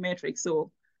kinds of metrics.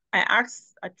 So I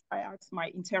asked my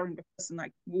interim, the person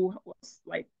who was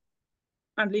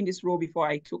handling this role before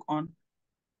I took on,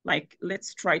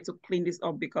 let's try to clean this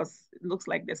up, because it looks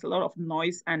like there's a lot of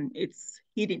noise and it's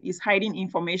hiding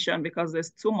information, because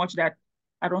there's too much that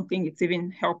I don't think it's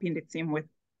even helping the team with.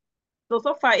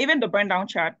 So far, even the burn down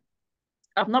chart,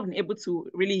 I've not been able to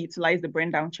really utilize the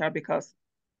burn down chart, because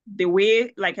the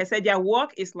way, like I said, their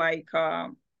work is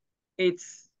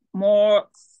it's more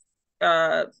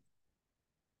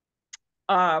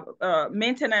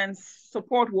maintenance,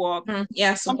 support work.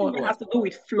 Yeah, something that has to do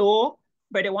with flow,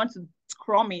 but they want to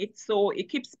scrum it. So it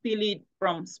keeps spilling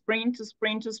from sprint to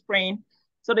sprint to sprint.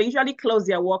 So they usually close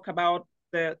their work about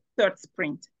the third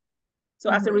sprint. So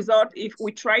as a result, if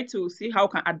we try to see how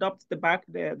we can adopt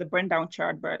the burn down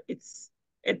chart, but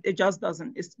it just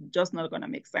doesn't, it's just not gonna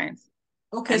make sense.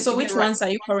 Okay, and so which ones are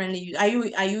you currently, are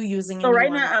you using? So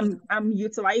right now I'm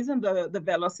utilizing the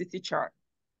velocity chart.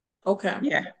 Okay.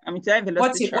 Yeah, I'm utilizing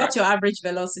velocity chart. What's your average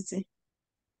velocity?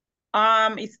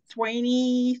 It's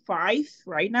 25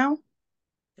 right now.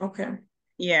 Okay.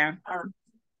 Yeah.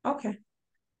 Okay.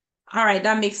 All right,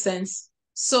 that makes sense.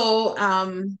 So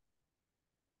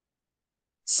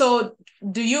so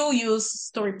do you use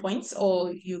story points,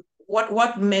 or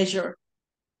what measure?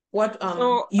 What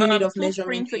unit of 2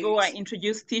 measurement? sprints ago, I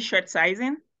introduced t-shirt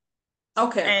sizing.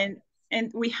 Okay.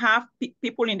 And we have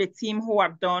people in the team who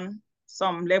have done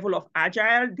some level of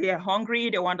agile. They are hungry.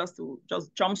 They want us to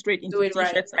just jump straight into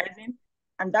t-shirt sizing.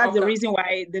 And that's the reason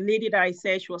why the lady that I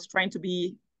said she was trying to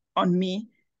be on me,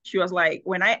 she was like,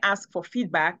 when I asked for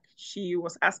feedback, she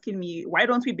was asking me, why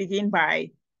don't we begin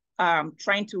by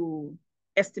trying to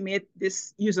estimate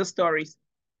this user stories?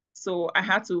 So I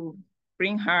had to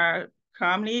bring her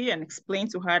calmly and explain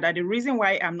to her that the reason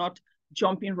why I'm not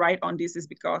jumping right on this is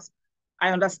because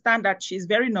I understand that she's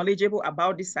very knowledgeable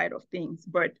about this side of things.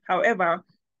 But however,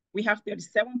 we have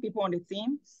 37 people on the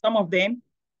team. Some of them,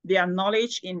 their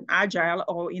knowledge in Agile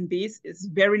or in this is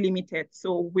very limited.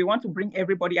 So we want to bring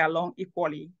everybody along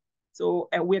equally. So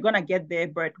we're gonna get there,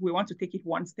 but we want to take it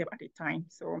one step at a time.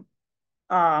 So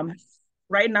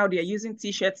right now they're using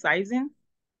t-shirt sizing.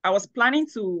 I was planning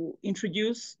to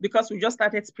introduce, because we just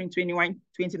started Sprint 29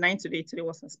 today. Today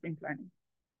was a sprint planning.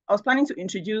 I was planning to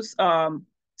introduce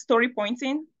story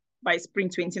pointing by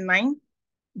Sprint 29,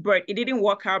 but it didn't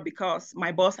work out because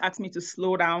my boss asked me to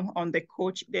slow down on the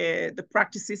the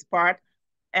practices part,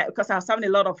 because I was having a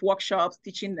lot of workshops,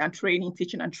 teaching and training.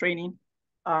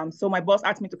 So my boss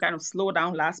asked me to kind of slow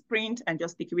down last sprint and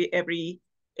just take away every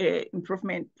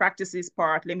improvement practices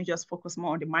part. Let me just focus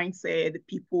more on the mindset, the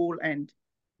people, and,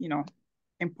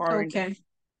 empowering them.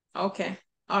 Okay.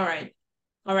 All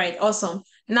right. Awesome.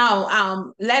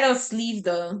 Now, let us leave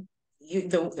the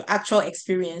actual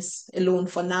experience alone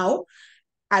for now.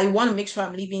 I want to make sure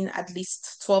I'm leaving at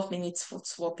least 12 minutes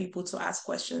for people to ask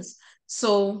questions.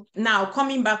 So now,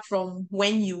 coming back from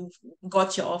when you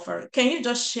got your offer, can you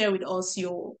just share with us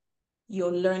your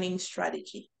learning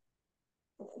strategy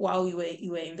while you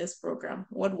were in this program?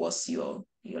 What was your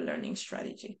learning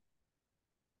strategy?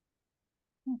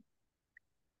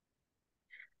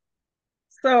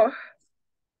 So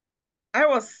I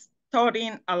was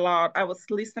studying a lot. I was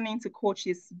listening to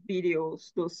coaches'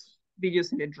 videos, those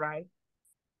videos in the drive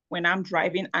when I'm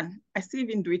driving, and I still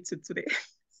even do it today.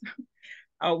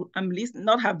 I'm listening,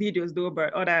 not her videos though,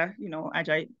 but other,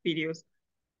 Agile videos.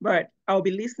 But I'll be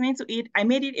listening to it. I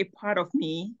made it a part of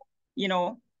me.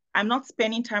 I'm not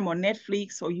spending time on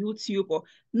Netflix or YouTube, or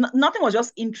nothing was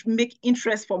just make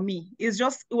interest for me. It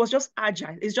was just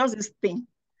Agile. It's just this thing.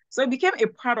 So it became a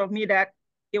part of me that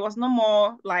it was no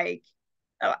more like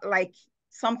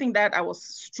something that I was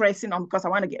stressing on because I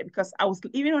want to get, because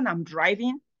even when I'm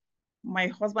driving, my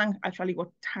husband actually got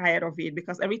tired of it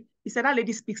because he said, that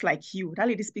lady speaks like you. That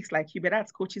lady speaks like you, but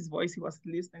that's coach's voice. He was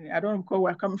listening. I don't recall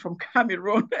where I'm coming from,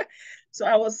 Cameroon. So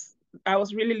I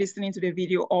was really listening to the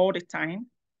video all the time.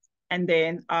 And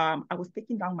then I was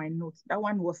taking down my notes. That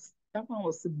one was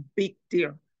a big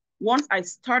deal. Once I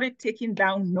started taking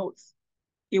down notes,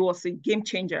 it was a game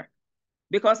changer.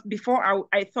 Because before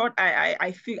I thought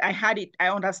I feel I had it, I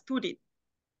understood it.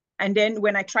 And then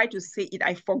when I try to say it,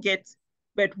 I forget.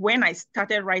 But when I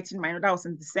started writing my note, that was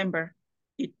in December,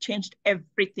 it changed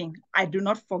everything. I do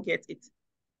not forget it.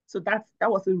 So that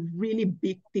was a really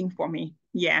big thing for me.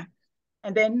 Yeah.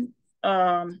 And then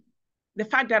the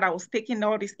fact that I was taking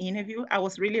all these interviews, I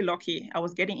was really lucky. I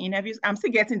was getting interviews. I'm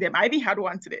still getting them. I even had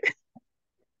one today.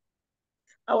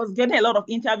 I was getting a lot of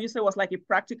interviews. So it was like a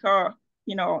practical,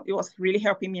 it was really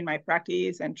helping me in my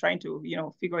practice and trying to,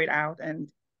 figure it out. And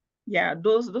yeah,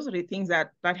 those are the things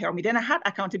that helped me. Then I had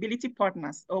accountability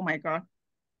partners. Oh my God.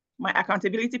 My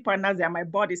accountability partners, they are my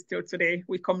body still today.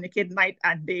 We communicate night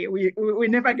and day. We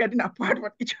never getting apart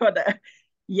from each other.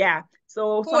 Yeah.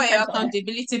 So Who are your sometimes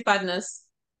accountability partners?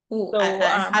 Who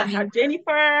I had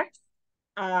Jennifer,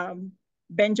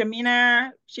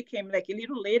 Benjamina. She came like a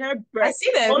little later, I but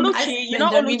see them. I Oluchi, see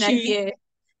Benjamin Oluchi. here.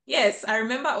 Yes, I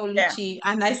remember Yeah. Oluchi,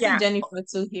 and I see Yeah. Jennifer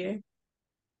too here.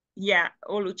 Yeah,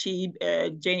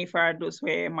 Oluchi, Jennifer, those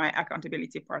were my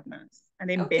accountability partners. And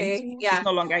then Ben Okay, too, she's yeah.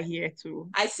 no longer here too.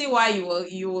 I see why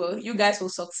you guys will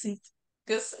succeed,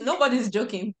 because nobody's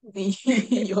joking in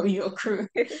your crew.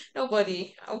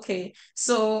 Nobody. Okay.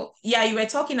 So yeah, you were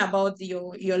talking about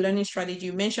your learning strategy.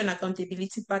 You mentioned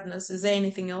accountability partners. Is there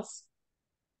anything else?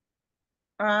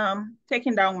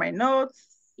 Taking down my notes.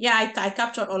 Yeah, I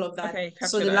captured all of that. Okay, So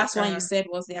capture the that. last one you said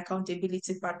was the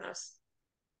accountability partners.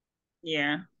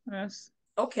 Yeah. Yes.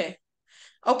 Okay.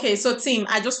 Okay, so team,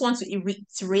 I just want to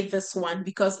reiterate this one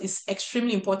because it's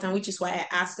extremely important, which is why I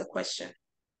asked the question.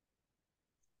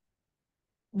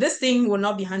 This thing will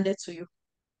not be handed to you.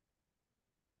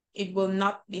 It will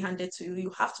not be handed to you.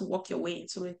 You have to work your way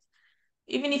into it.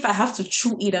 Even if I have to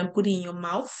chew it and put it in your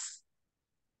mouth,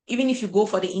 even if you go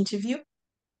for the interview,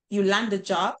 you land the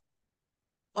job.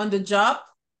 On the job,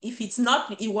 if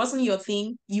it wasn't your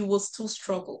thing, you will still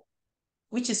struggle,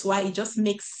 which is why it just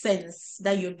makes sense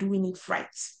that you're doing it right,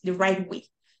 the right way.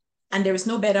 And there is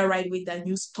no better right way than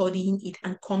you studying it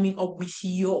and coming up with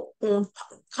your own,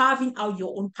 carving out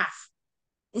your own path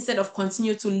instead of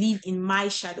continue to live in my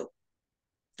shadow.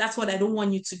 That's what I don't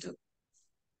want you to do.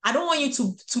 I don't want you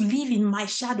to live in my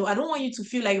shadow. I don't want you to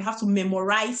feel like you have to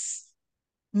memorize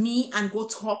me and go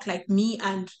talk like me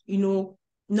and, no.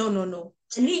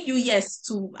 I need you, yes,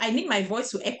 I need my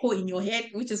voice to echo in your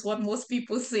head, which is what most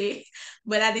people say.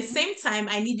 But at the same time,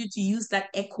 I need you to use that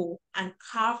echo and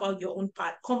carve out your own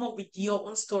path, come up with your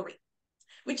own story,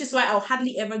 which is why I'll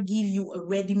hardly ever give you a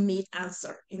ready-made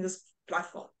answer in this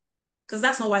platform, because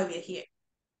that's not why we're here.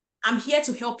 I'm here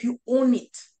to help you own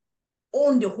it,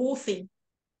 own the whole thing,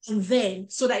 and then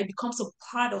so that it becomes a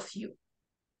part of you.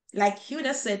 Like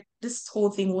Hilda said, this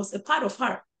whole thing was a part of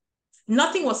her.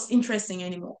 Nothing was interesting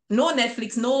anymore. No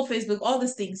Netflix, no Facebook, all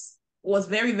these things was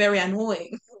very, very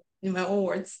annoying in my own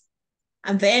words.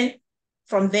 And then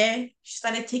from there, she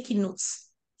started taking notes.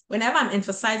 Whenever I'm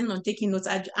emphasizing on taking notes,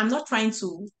 I'm not trying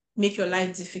to make your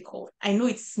life difficult. I know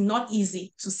it's not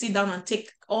easy to sit down and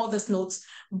take all these notes,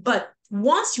 but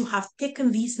once you have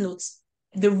taken these notes,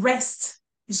 the rest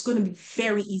is going to be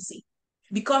very easy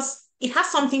because it has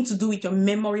something to do with your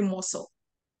memory muscle.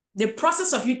 The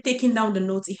process of you taking down the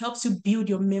notes, it helps you build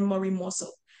your memory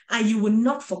muscle and you will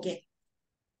not forget.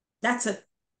 That's it.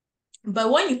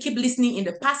 But when you keep listening in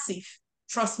the passive,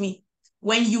 trust me,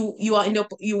 when you are in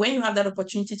when you have that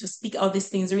opportunity to speak all these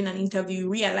things during an interview, you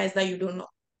realize that you don't know.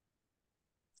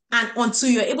 And until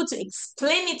you're able to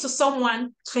explain it to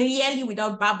someone clearly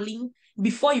without babbling,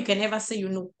 before you can ever say you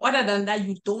know. Other than that,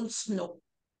 you don't know.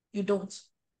 You don't.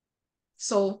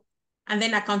 So, and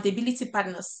then accountability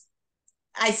partners.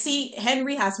 I see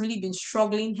Henry has really been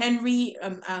struggling. Henry,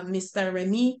 Mr.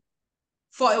 Remy,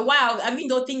 for a while, I mean,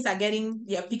 though things are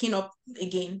picking up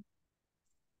again.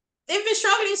 They've been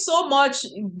struggling so much.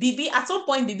 BB, at some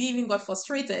point, BB even got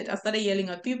frustrated and started yelling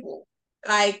at people.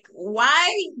 Like,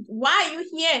 why are you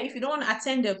here if you don't want to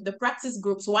attend the practice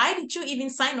groups? Why did you even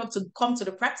sign up to come to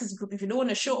the practice group if you don't want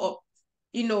to show up?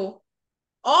 You know,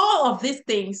 all of these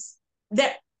things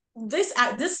that this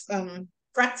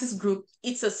practice group,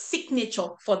 it's a signature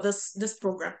for this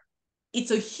program.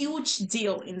 It's a huge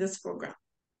deal in this program.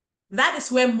 That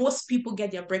is where most people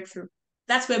get their breakthrough.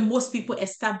 That's where most people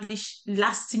establish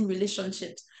lasting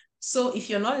relationships. So if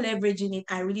you're not leveraging it,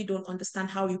 I really don't understand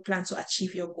how you plan to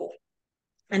achieve your goal.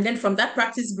 And then from that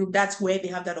practice group, that's where they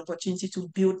have that opportunity to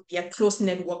build their close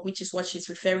network, which is what she's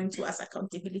referring to as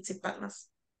accountability partners.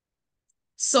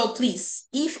 So please,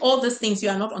 if all these things you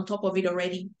are not on top of it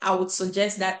already, I would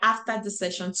suggest that after the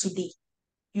session today,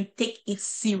 you take it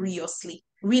seriously,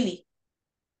 really.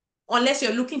 Unless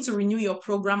you're looking to renew your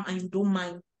program and you don't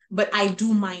mind, but I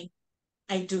do mind.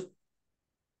 I do.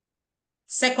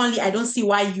 Secondly, I don't see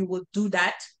why you would do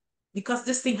that because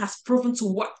this thing has proven to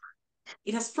work.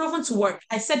 It has proven to work.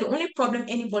 I said the only problem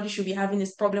anybody should be having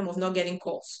is problem of not getting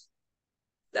calls.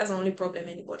 That's the only problem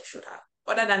anybody should have.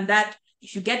 Other than that,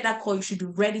 if you get that call, you should be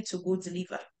ready to go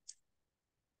deliver.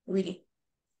 Really.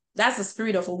 That's the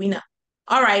spirit of a winner.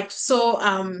 All right. So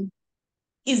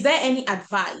is there any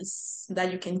advice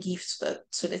that you can give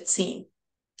to the team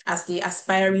as they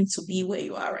aspiring to be where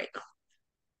you are right now?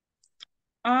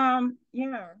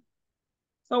 Yeah.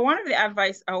 So one of the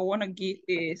advice I want to give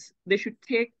is they should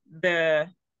take the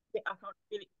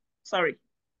accountability,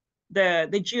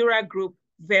 the Jira group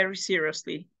very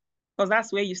seriously, because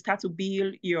that's where you start to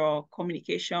build your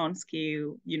communication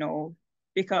skill,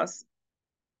 because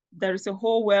there is a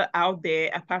whole world out there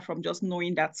apart from just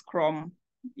knowing that Scrum,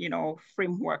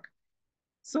 framework.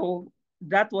 So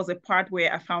that was a part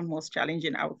where I found most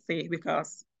challenging, I would say,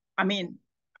 because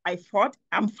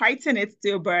I'm fighting it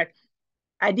still, but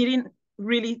I didn't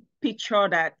really picture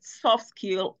that soft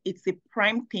skill, it's a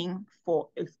prime thing for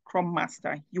a Scrum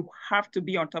Master. You have to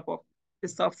be on top of the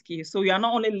soft skills. So you are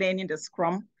not only learning the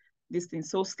Scrum, this thing.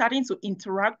 So starting to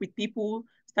interact with people,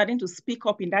 starting to speak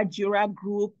up in that Jira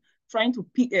group, trying to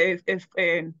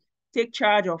take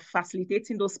charge of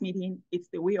facilitating those meetings, it's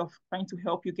the way of trying to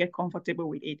help you get comfortable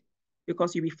with it.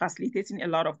 Because you'll be facilitating a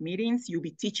lot of meetings, you'll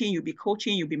be teaching, you'll be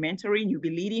coaching, you'll be mentoring, you'll be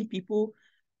leading people,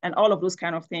 and all of those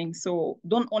kind of things. So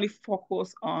don't only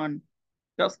focus on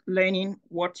just learning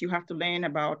what you have to learn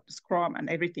about Scrum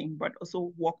and everything, but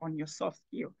also work on your soft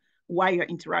skill while you're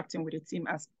interacting with the team.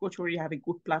 As coach, already have a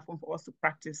good platform for us to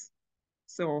practice.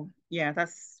 So yeah,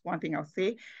 that's one thing I'll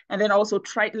say. And then also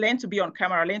learn to be on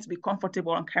camera, learn to be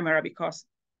comfortable on camera, because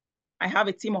I have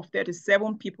a team of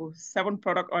 37 people, 7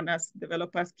 product owners,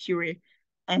 developers, QA,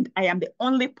 and I am the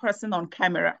only person on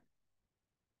camera.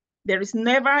 There is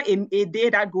never a day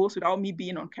that goes without me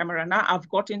being on camera. Now I've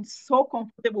gotten so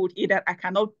comfortable with it that I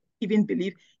cannot even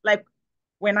believe. Like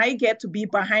when I get to be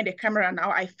behind the camera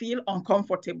now, I feel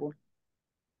uncomfortable.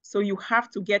 So you have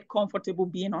to get comfortable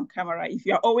being on camera. If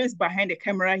you're always behind the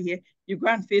camera here, you go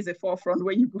and face the forefront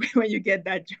when you get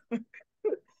that job.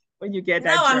 When you get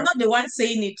that job. No, I'm not the one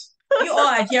saying it. You all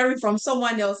are hearing from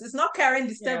someone else. It's not Karen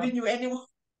disturbing you anymore.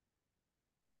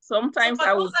 Sometimes so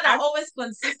for those that are always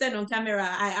consistent on camera,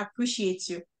 I appreciate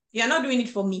you. You're not doing it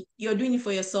for me. You're doing it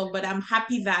for yourself, but I'm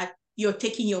happy that you're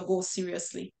taking your goal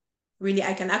seriously. Really,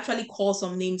 I can actually call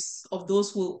some names of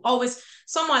those who always,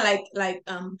 someone like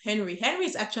Henry. Henry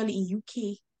is actually in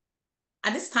UK.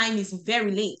 At this time, it's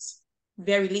very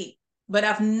late. But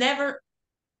I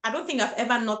don't think I've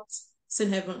ever not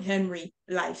seen Henry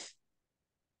live.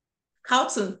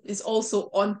 Carlton is also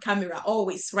on camera,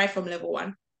 always, right from level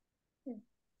 1.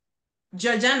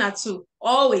 Georgiana too,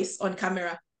 always on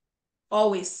camera,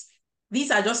 always.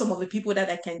 These are just some of the people that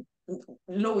I can.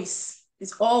 Lois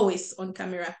is always on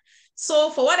camera. So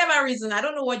for whatever reason, I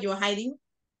don't know what you're hiding.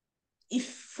 If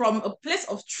from a place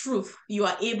of truth you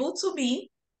are able to be,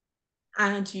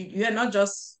 and you are not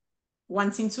just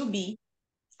wanting to be,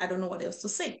 I don't know what else to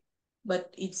say.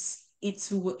 But it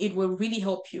will really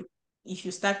help you if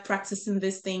you start practicing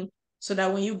this thing, so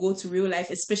that when you go to real life,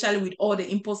 especially with all the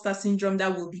imposter syndrome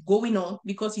that will be going on,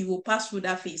 because you will pass through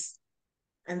that phase,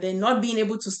 and then not being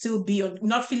able to still be on,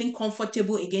 not feeling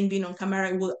comfortable again being on camera,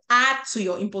 it will add to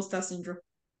your imposter syndrome,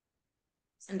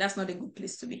 and that's not a good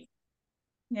place to be.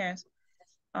 Yes.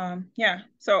 Yeah.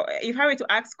 So if I were to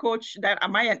ask Coach that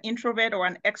am I an introvert or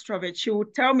an extrovert, she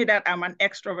would tell me that I'm an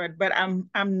extrovert, but I'm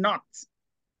not.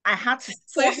 I had to.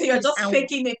 So you're just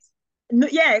faking it. No,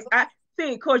 yes. I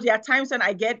see, Coach, there are times when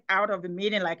I get out of the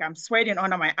meeting, like I'm sweating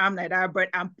under my arm like that, but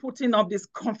I'm putting up this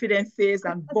confident face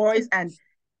and voice, and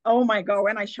oh my God,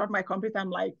 when I shut my computer, I'm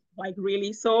like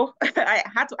really? So I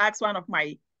had to ask one of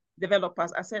my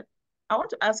developers. I said, I want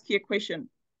to ask you a question.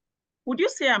 Would you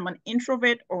say I'm an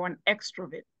introvert or an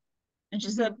extrovert? And she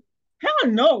said,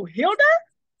 hell no, Hilda,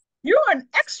 you're an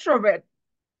extrovert.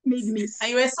 Made me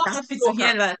and you were so happy to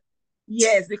hear that.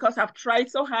 Yes, because I've tried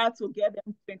so hard to get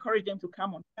them, to encourage them to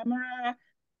come on camera,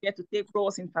 get to take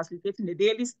roles in facilitating the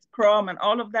daily Scrum and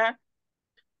all of that.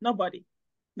 Nobody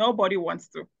wants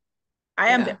to. I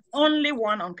am the only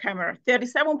one on camera.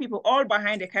 37 people all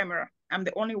behind the camera. I'm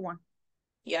the only one.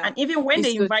 Yeah. And even when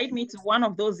they invite me to one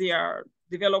of those their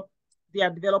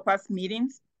developers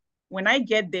meetings, when I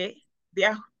get there, they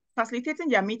are facilitating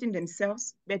their meeting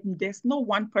themselves, but there's no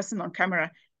one person on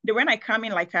camera. When I come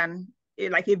in like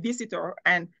a visitor,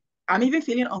 and I'm even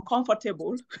feeling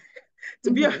uncomfortable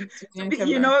to be,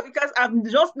 because I'm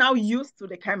just now used to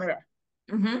the camera.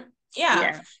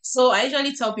 Yeah. So I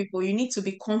usually tell people you need to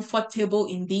be comfortable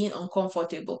in being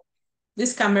uncomfortable.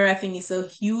 This camera thing is a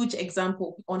huge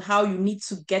example on how you need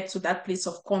to get to that place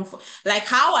of comfort. Like,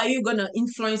 how are you going to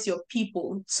influence your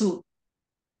people to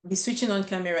be switching on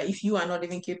camera if you are not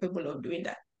even capable of doing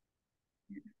that?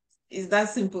 It's that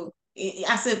simple.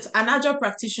 As an Agile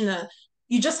practitioner,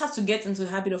 you just have to get into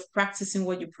the habit of practicing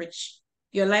what you preach.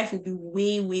 Your life will be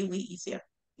way, way, way easier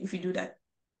if you do that.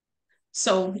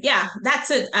 So yeah, that's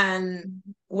it. And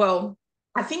well,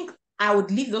 I think I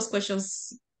would leave those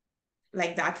questions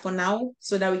like that for now,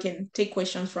 so that we can take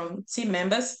questions from team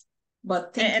members.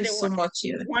 But thank you so much.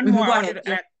 One more I wanted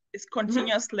to add is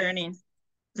continuous learning.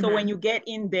 So when you get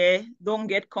in there, don't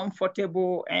get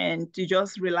comfortable and to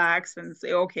just relax and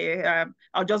say, okay,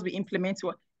 I'll just be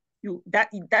implementing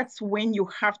that's when you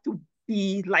have to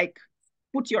be like,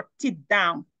 put your teeth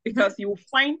down, because you will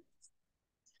find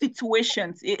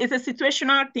situations. It's a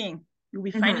situational thing. You'll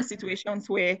be finding situations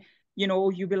where,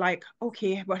 you'll be like,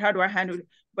 okay, but how do I handle it?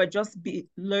 But just be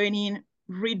learning,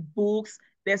 read books.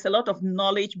 There's a lot of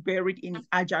knowledge buried in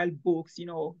Agile books,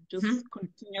 just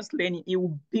continuous learning. It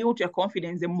will build your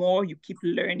confidence the more you keep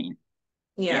learning.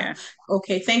 Yeah.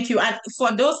 Okay, thank you. And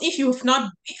for those, if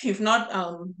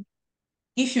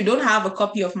you don't have a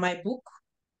copy of my book,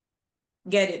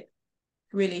 get it.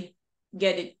 Really,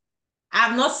 get it.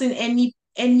 I've not seen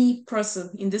any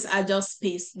person in this Agile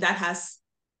space that has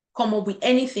come up with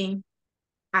anything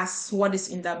as what is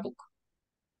in that book.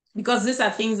 Because these are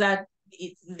things that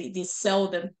they sell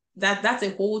them. That's a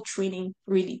whole training,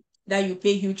 really, that you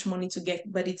pay huge money to get,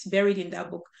 but it's buried in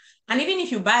that book. And even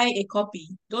if you buy a copy,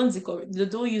 don't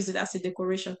use it as a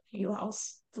decoration in your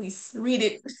house. Please read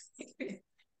it.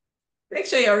 Make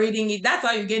sure you're reading it. That's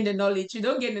how you gain the knowledge. You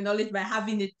don't gain the knowledge by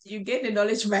having it. You gain the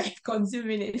knowledge by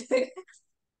consuming it.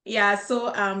 Yeah. So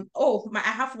I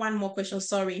have one more question.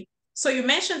 Sorry. So you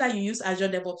mentioned that you use Azure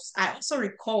DevOps. I also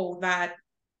recall that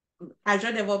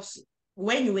Azure DevOps,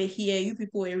 when you were here, you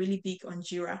people were really big on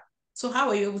Jira. So how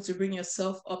were you able to bring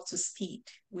yourself up to speed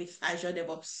with Azure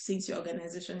DevOps since your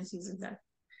organization is using that?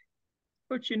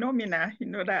 But you know me now, you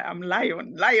know that I'm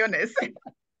lioness.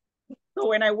 So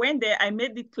when I went there, I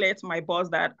made it clear to my boss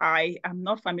that I am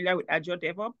not familiar with Azure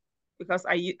DevOps, because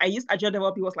I used Azure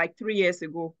DevOps, it was like 3 years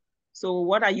ago. So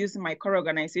what I use in my core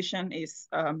organization is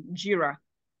Jira.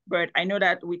 But I know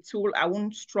that with tool, I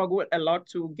won't struggle a lot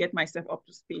to get myself up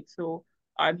to speed. So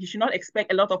you should not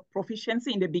expect a lot of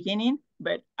proficiency in the beginning,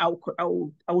 but I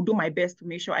will do my best to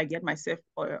make sure I get myself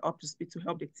up to speed to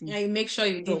help the team. Yeah, you make sure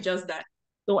you did just that.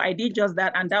 So I did just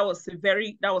that, and that was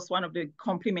one of the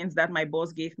compliments that my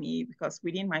boss gave me, because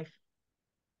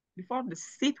before the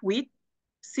sixth week,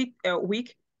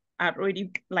 I'd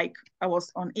already, I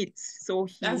was on it. So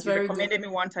he recommended me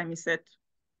one time. He said,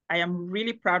 I am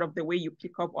really proud of the way you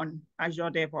pick up on Azure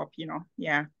DevOps,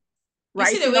 Yeah. You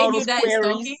see the writing way all those Hilda is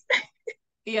queries. talking?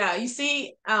 Yeah, you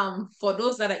see, for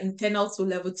those that are internal to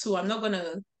level 2, I'm not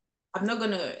gonna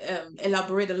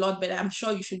elaborate a lot, but I'm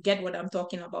sure you should get what I'm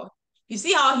talking about. You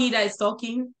see how Hilda is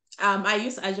talking? I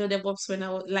used Agile DevOps when I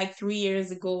was like 3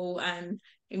 years ago, and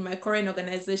in my current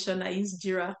organization, I use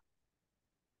Jira.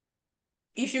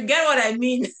 If you get what I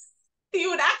mean, you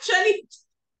would actually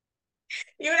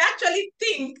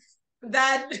think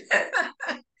that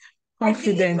I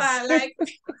Confidence. deliver, like,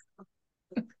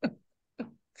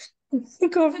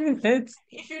 Confidence.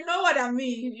 if you know what I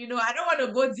mean, I don't want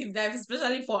to go deep dive,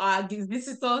 especially for our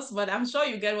visitors, but I'm sure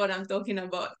you get what I'm talking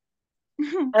about.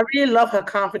 I really love her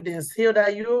confidence.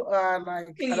 Hilda, you are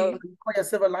like, I don't know, Please. you call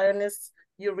yourself a lioness.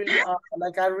 You really are.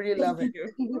 Like, I really love it.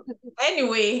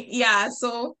 Anyway, yeah,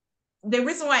 so the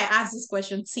reason why I asked this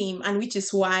question, team, and which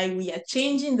is why we are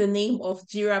changing the name of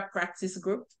Jira Practice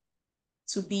Group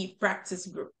to be Practice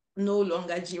Group, no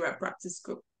longer Jira Practice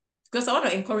Group. Because I want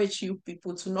to encourage you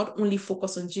people to not only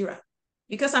focus on Jira.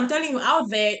 Because I'm telling you, out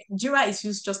there, Jira is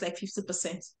used just like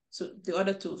 50%. So the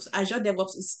other tools, Azure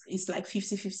DevOps is like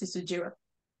 50-50 to Jira.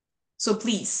 So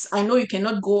please, I know you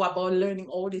cannot go about learning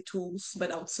all the tools,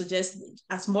 but I would suggest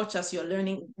as much as you're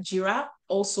learning Jira,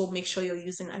 also make sure you're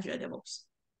using Azure DevOps.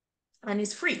 And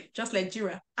it's free, just like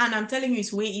Jira. And I'm telling you,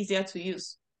 it's way easier to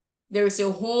use. There is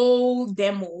a whole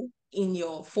demo in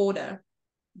your folder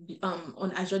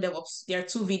on Azure DevOps. There are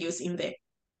 2 videos in there.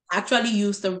 I actually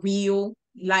used the real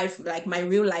life, like my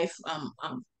real life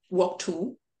work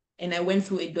tool, and I went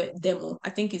through a demo. I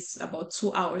think it's about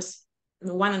 2 hours,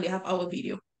 1.5 hour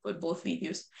video for both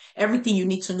videos. Everything you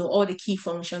need to know, all the key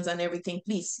functions and everything.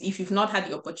 Please, if you've not had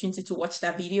the opportunity to watch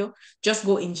that video, just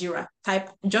go in Jira,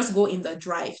 just go in the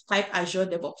drive, type Azure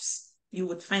DevOps. You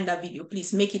would find that video.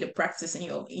 Please make it a practice in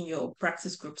your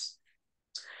practice groups.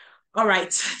 All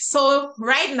right. So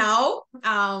right now,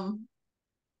 I'm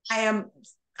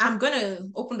gonna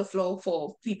open the floor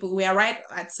for people. We are right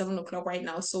at 7 o'clock right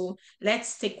now, so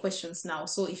let's take questions now.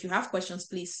 So if you have questions,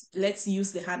 please let's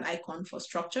use the hand icon for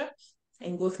structure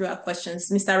and go through our questions.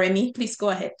 Mr. Remy, please go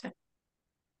ahead.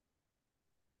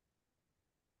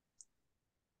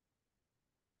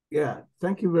 Yeah,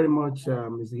 thank you very much,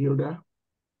 Ms. Hilda.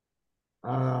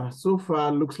 So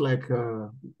far, looks like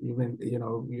even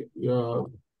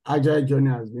your agile journey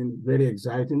has been very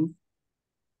exciting.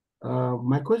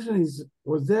 My question is,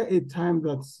 was there a time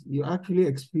that you actually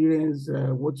experienced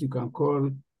what you can call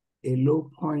a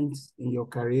low point in your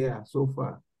career so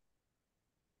far?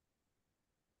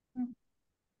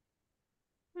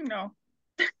 No.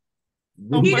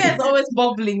 Hilda is always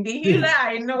bubbling. The Hilda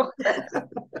I know.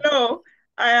 No,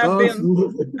 I've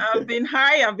been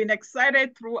high, I've been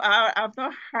excited throughout. I've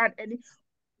not had any.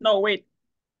 No, wait.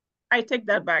 I take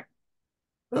that back.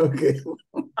 Okay.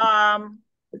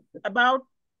 About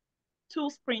 2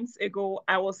 sprints ago,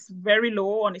 I was very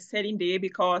low on a certain day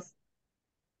because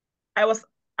I was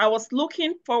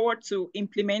looking forward to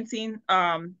implementing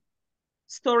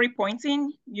story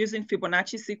pointing using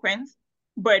Fibonacci sequence,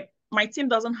 but my team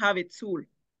doesn't have a tool.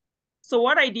 So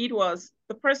what I did was,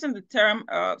 the person, the term,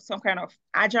 some kind of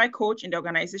agile coach in the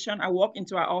organization, I walked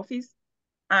into our office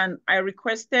and I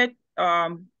requested, I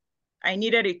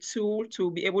needed a tool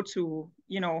to be able to,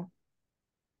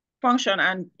 function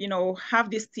and,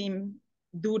 have this team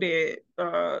do the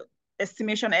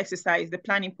estimation exercise, the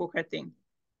planning poker thing.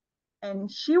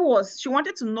 And she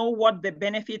wanted to know what the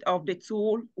benefit of the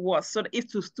tool was. So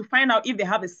if to find out if they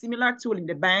have a similar tool in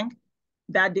the bank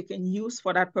that they can use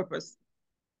for that purpose.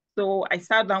 So I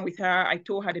sat down with her, I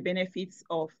told her the benefits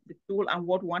of the tool and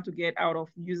what we want to get out of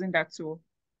using that tool.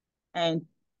 And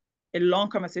a long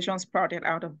conversation sprouted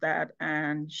out of that.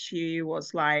 And she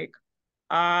was like,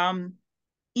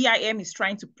 EIM is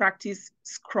trying to practice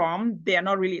Scrum. They are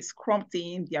not really a Scrum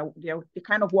team. The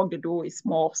kind of work they do is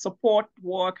more support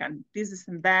work and this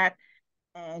and that.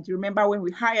 And you remember when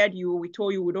we hired you, we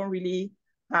told you we don't really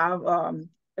have a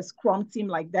Scrum team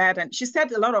like that. And she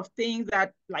said a lot of things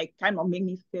that like kind of made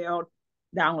me feel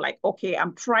down, like, okay,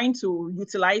 I'm trying to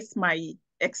utilize my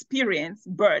experience,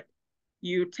 but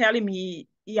you're telling me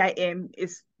EIM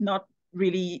is not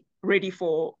really ready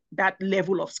for that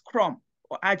level of Scrum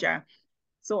or Agile.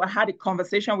 So I had a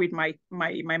conversation with my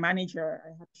manager. I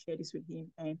had to share this with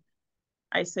him. And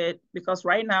I said, because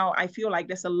right now I feel like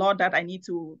there's a lot that I need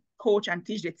to coach and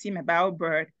teach the team about,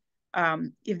 but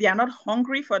if they are not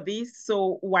hungry for this,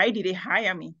 so why did they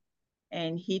hire me?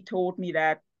 And he told me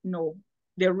that, no,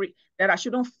 that I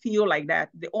shouldn't feel like that.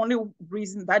 The only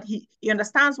reason that he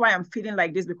understands why I'm feeling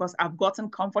like this, because I've gotten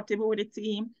comfortable with the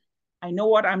team. I know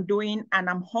what I'm doing and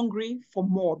I'm hungry for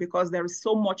more because there is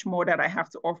so much more that I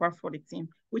have to offer for the team,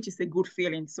 which is a good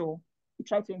feeling. So he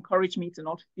tried to encourage me to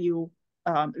not feel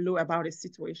low about his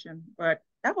situation. But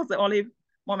that was the only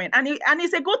moment. And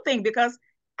it's a good thing because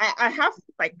I have,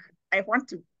 like, I want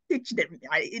to teach them,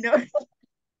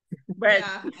 but,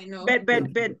 Yeah, I know.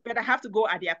 but I have to go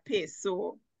at their pace.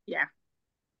 So, yeah.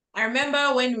 I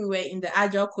remember when we were in the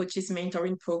Agile Coaches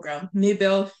mentoring program,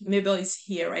 Mabel is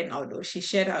here right now though. She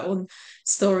shared her own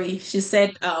story. She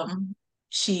said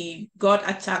she got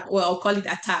attacked, well, I'll call it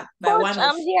attack by Coach, one of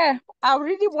I'm here. I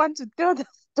really want to tell the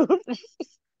story.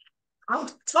 I'm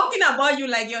talking about you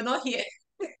like you're not here.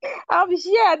 I'm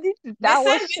here. They I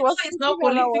said was Mabel is speaking not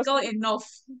and I was political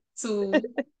enough to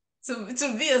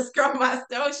to be a scrum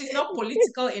master. Oh, she's not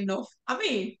political enough. I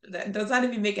mean, does that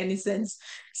even make any sense?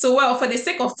 So, well, for the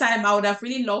sake of time, I would have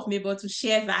really loved Mabel to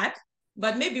share that.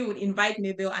 But maybe we would invite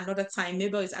Mabel another time.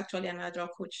 Mabel is actually an agile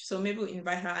coach. So maybe we'll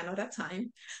invite her another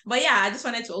time. But yeah, I just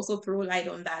wanted to also throw light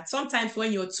on that. Sometimes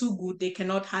when you're too good, they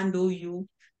cannot handle you.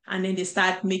 And then they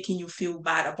start making you feel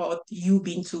bad about you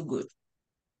being too good,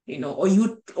 or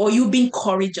you being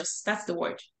courageous. That's the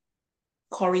word.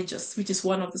 Courageous, which is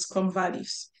one of the Scrum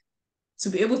values. To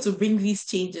be able to bring these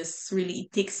changes, really,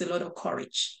 it takes a lot of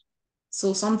courage.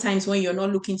 So sometimes when you're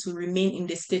not looking to remain in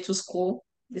the status quo,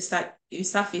 you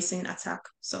start facing attack.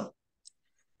 So,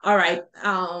 all right,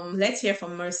 let's hear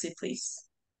from Mercy, please.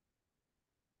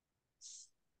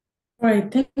 All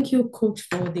right, thank you, Coach,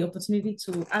 for the opportunity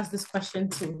to ask this question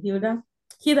to Hilda.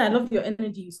 Hilda, I love your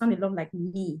energy. You sound a lot like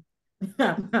me.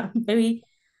 I'm very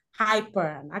hyper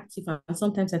and active, and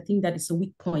sometimes I think that it's a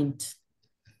weak point.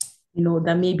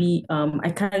 That maybe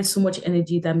I carry so much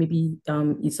energy that maybe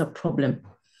it's a problem.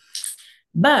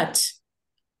 But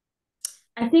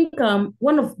I think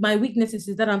one of my weaknesses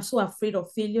is that I'm so afraid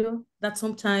of failure that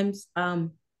sometimes I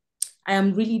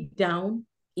am really down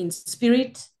in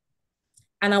spirit.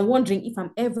 And I'm wondering if I'm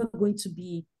ever going to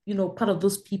be, part of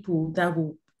those people that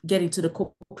will get into the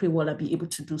corporate world and be able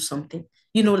to do something,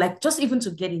 like just even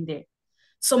to get in there.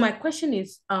 So my question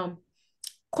is,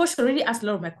 Coach already asked a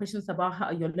lot of my questions about how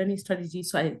your learning strategy.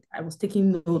 So I was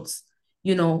taking notes,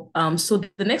 so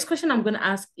the next question I'm going to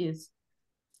ask is,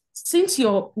 since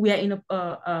we are in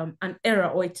an era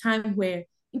or a time where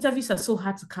interviews are so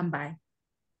hard to come by,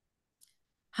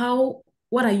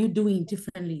 what are you doing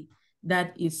differently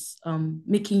that is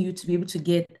making you to be able to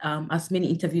get as many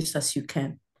interviews as you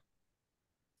can?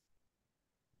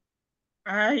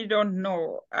 I don't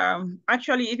know.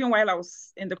 Actually, even while I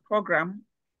was in the program,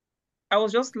 I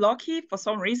was just lucky for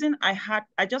some reason. I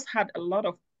just had a lot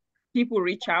of people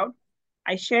reach out.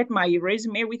 I shared my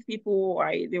resume with people.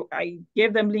 I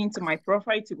gave them link to my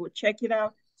profile to go check it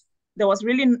out.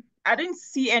 I didn't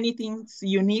see anything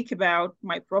unique about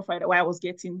my profile where I was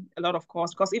getting a lot of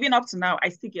calls, because even up to now,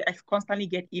 I constantly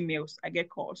get emails. I get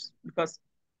calls because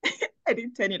I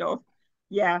didn't turn it off.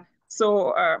 Yeah.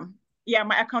 So yeah,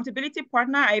 my accountability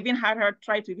partner, I even had her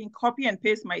try to even copy and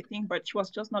paste my thing, but she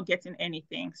was just not getting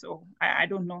anything. So I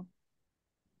don't know.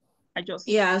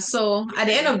 Yeah, so yeah. At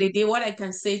the end of the day, what I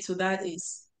can say to that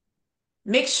is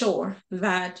make sure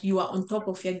that you are on top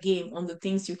of your game on the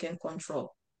things you can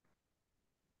control.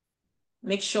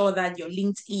 Make sure that your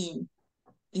LinkedIn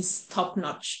is top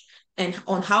notch, and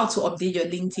on how to update your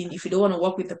LinkedIn. If you don't want to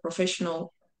work with a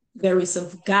professional, there is a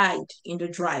guide in the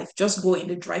drive. Just go in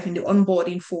the drive, in the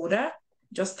onboarding folder,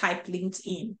 just type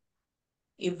LinkedIn.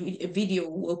 A video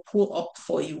will pull up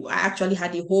for you. I actually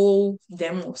had a whole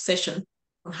demo session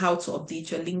on how to update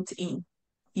your LinkedIn.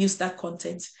 Use that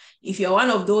content. If you're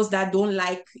one of those that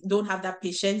don't have that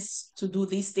patience to do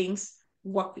these things,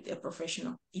 work with a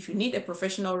professional. If you need a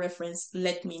professional reference,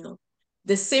 let me know.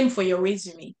 The same for your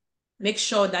resume. Make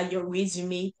sure that your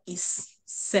resume is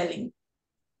selling.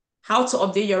 How to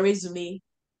update your resume,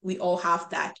 we all have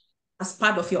that as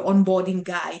part of your onboarding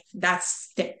guide. That's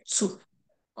step 2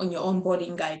 on your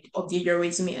onboarding guide. Update your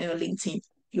resume and your LinkedIn.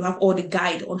 You have all the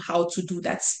guide on how to do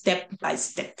that step by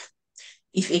step.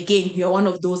 If again you're one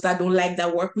of those that don't like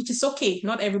that work, which is okay,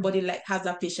 not everybody has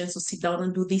that patience to sit down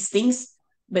and do these things,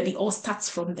 but it all starts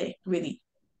from there. Really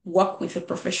work with a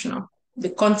professional.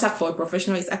 The contact for a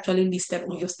professional is actually listed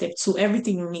on your step 2.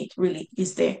 Everything you need really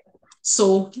is there.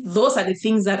 So those are the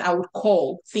things that I would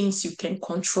call things you can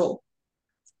control.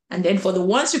 And then for the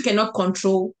ones you cannot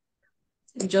control,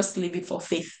 you just leave it for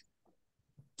faith.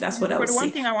 That's what I would say.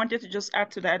 One thing I wanted to just add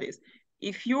to that is,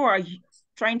 if you are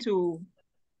trying to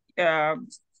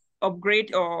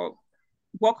upgrade or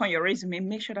work on your resume,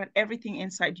 make sure that everything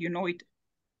inside, it,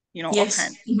 yes.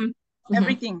 offhand.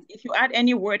 Everything. If you add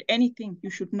any word, anything,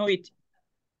 you should know it.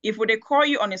 If they call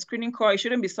you on a screening call, it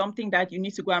shouldn't be something that you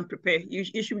need to go and prepare.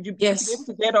 You should be able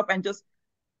to get up and just,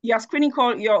 your screening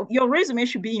call, your resume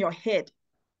should be in your head.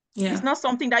 Yeah. It's not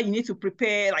something that you need to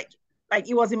prepare like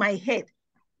it was in my head.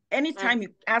 anytime you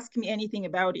ask me anything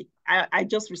about it, I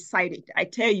just recite it. I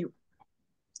tell you.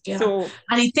 Yeah. So,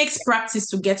 and it takes practice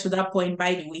to get to that point,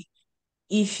 by the way.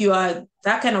 If you are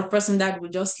that kind of person that will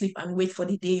just sleep and wait for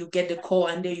the day you get the call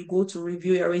and then you go to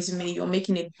review your resume, you're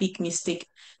making a big mistake.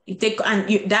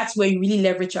 That's where you really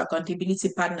leverage your accountability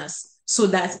partners, so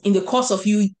that in the course of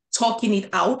you talking it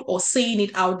out or saying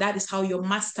it out, that is how you're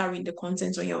mastering the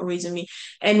content on your resume.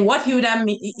 And what Hilda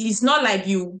mean, it's not like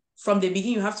you from the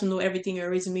beginning you have to know everything in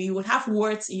your resume. You will have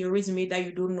words in your resume that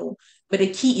you don't know, but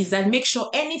the key is that make sure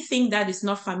anything that is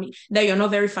not familiar, that you're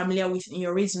not very familiar with in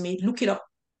your resume, look it up.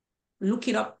 Look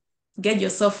it up. Get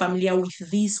yourself familiar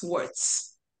with these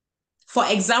words. For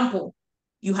example,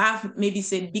 you have maybe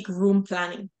say big room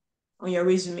planning on your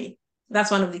resume. That's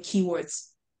one of the keywords.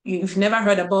 You've never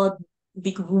heard about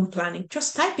big room planning,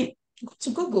 just type it. Go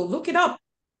to Google, look it up.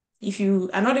 If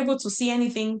you are not able to see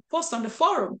anything, post on the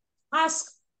forum.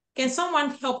 Ask, can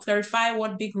someone help clarify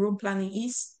what big room planning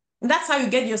is? And that's how you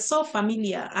get yourself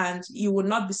familiar, and you will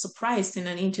not be surprised in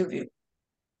an interview.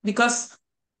 Because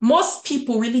most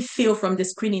people really fail from the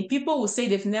screening. People will say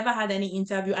they've never had any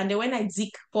interview, and then when I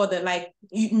dig for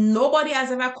nobody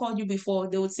has ever called you before,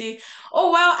 they would say,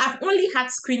 oh, well, I've only had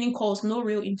screening calls, no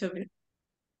real interview.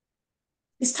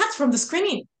 It starts from the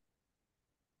screening.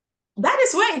 That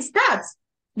is where it starts,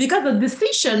 because the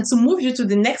decision to move you to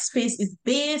the next phase is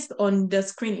based on the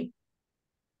screening.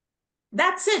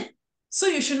 That's it. So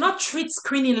you should not treat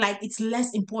screening like it's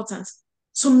less important.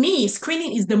 To me,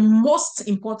 screening is the most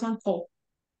important call,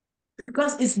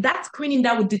 because it's that screening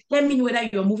that will determine whether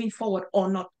you're moving forward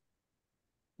or not.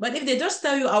 But if they just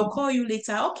tell you, I'll call you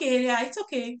later, okay, yeah, it's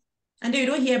okay, and then you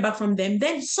don't hear back from them,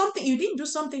 then you didn't do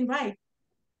something right.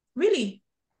 Really.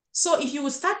 So if you will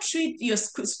start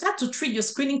to treat your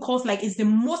screening calls like it's the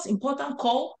most important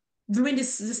call during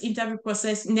this interview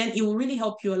process, and then it will really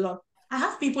help you a lot. I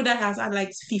have people that have had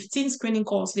like 15 screening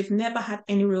calls. They've never had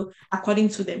any real, according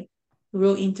to them,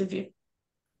 real interview.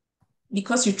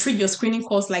 Because you treat your screening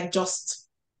calls like just.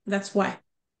 That's why.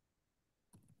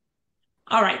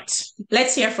 All right.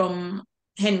 Let's hear from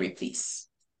Henry, please.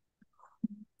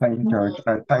 Thank you, Coach.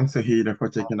 And thanks to Hilda for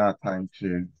taking our time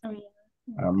to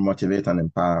motivate and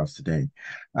empower us today.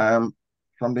 From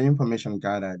the information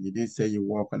gathered, you did say you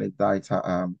work on a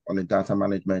data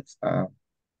management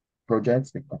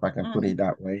project, if I can put it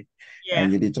that way. yeah.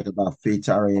 And you did talk about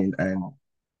featuring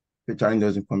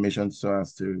those information so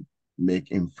as to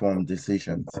make informed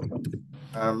decisions.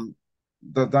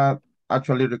 Does that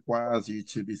actually requires you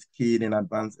to be skilled in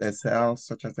advanced Excel,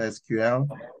 such as SQL?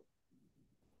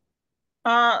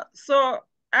 So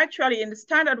actually, in the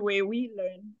standard way, we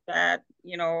learn that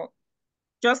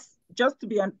just to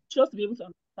be able to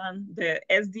understand the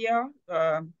SDL,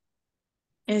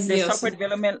 the software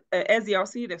development,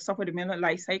 SDLC, the software development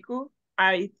life cycle.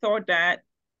 I thought that,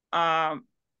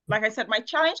 like I said, my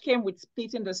challenge came with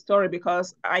splitting the story,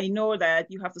 because I know that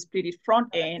you have to split it front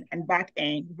end and back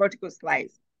end, vertical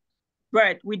slice.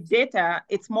 But with data,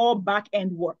 it's more back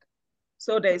end work.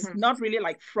 So there's not really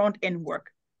like front end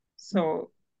work. So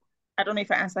I don't know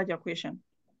if I answered your question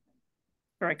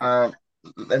correctly.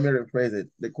 Let me rephrase it.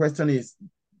 The question is,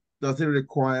 does it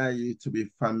require you to be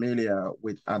familiar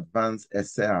with advanced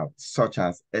Excel, such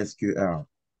as SQL?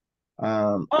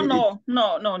 No,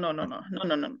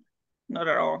 not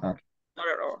at all. Okay. Not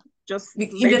at all. Just in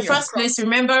the first place,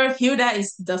 remember, Hilda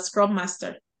is the Scrum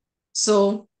Master.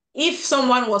 So if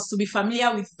someone was to be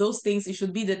familiar with those things, it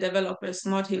should be the developers,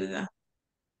 not Hilda,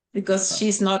 because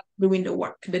she's not doing the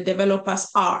work. The developers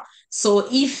are. So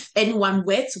if anyone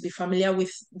were to be familiar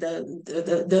with the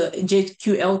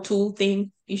JQL tool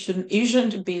thing, it shouldn't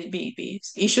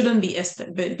be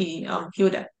Esther, but be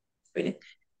Hilda. Really.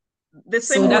 The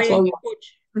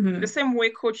same way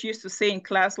coach used to say in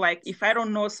class, like, if I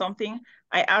don't know something,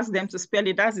 I ask them to spell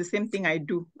it. That's the same thing I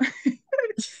do.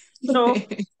 So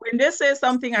when they say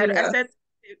something, I said,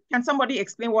 can somebody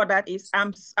explain what that is?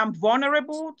 I'm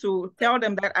vulnerable to tell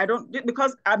them that I don't,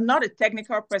 because I'm not a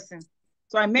technical person.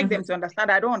 So I make them to understand.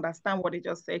 I don't understand what they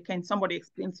just say. Can somebody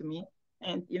explain to me?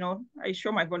 And, I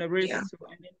show my vulnerability too.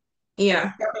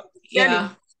 And then,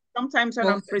 sometimes when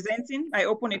I'm presenting, I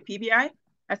open a PBI.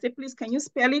 I say, please, can you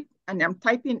spell it? And I'm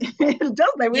typing just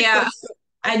like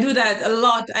I do that a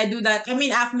lot. I do that. I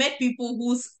mean, I've met people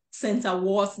whose accents are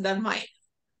worse than mine.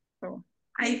 So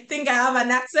I think I have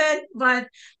an accent, but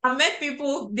I've met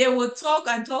people, they will talk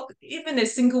and talk, even a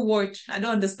single word, I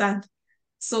don't understand.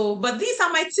 So, but these are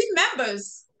my team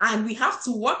members, and we have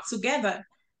to work together.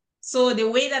 So the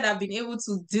way that I've been able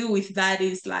to deal with that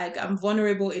is like, I'm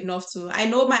vulnerable enough to, I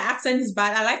know my accent is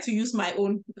bad. I like to use my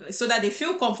own so that they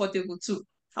feel comfortable too.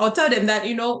 I'll tell them that,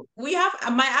 we have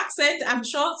my accent. I'm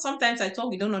sure sometimes I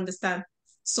talk, you don't understand.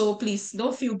 So please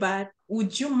don't feel bad.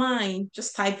 Would you mind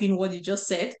just typing what you just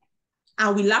said?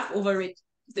 And we laugh over it.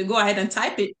 They go ahead and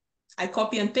type it. I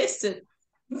copy and paste it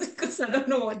because I don't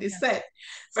know what they said.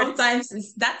 Sometimes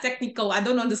it's that technical. I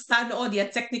don't understand all their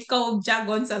technical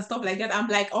jargons and stuff like that. I'm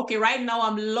like, okay, right now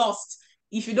I'm lost.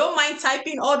 If you don't mind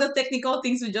typing all the technical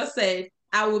things you just said,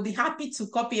 I will be happy to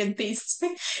copy and paste.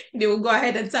 They will go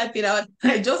ahead and type it out.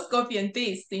 I just copy and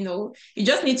paste. You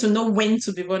just need to know when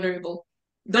to be vulnerable.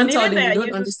 Don't tell them you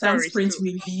don't understand sprint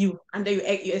review and then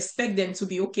you expect them to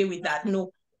be okay with that.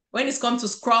 No. When it's come to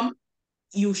Scrum,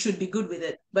 you should be good with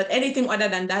it. But anything other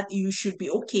than that, you should be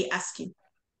okay asking.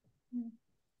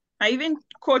 I even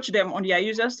coach them on their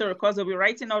user story because they'll be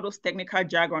writing all those technical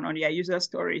jargon on their user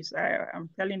stories. I'm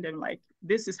telling them, like,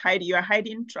 this is you are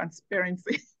hiding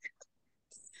transparency.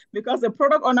 Because the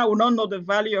product owner will not know the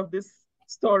value of this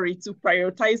story to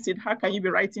prioritize it. How can you be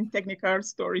writing technical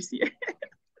stories here?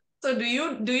 So do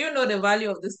you know the value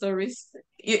of the stories?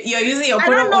 You're using your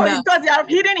product owner. I don't know, owner. because they have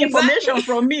hidden information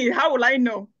from me. How will I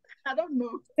know? I don't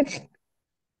know.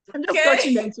 I'm just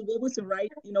coaching them to be able to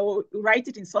write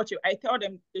it in such a way. I tell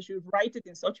them they should write it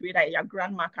in such a way that your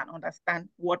grandma can understand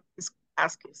what this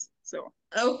ask is. So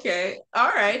okay, all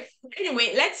right.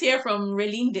 Anyway, let's hear from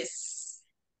Relindis.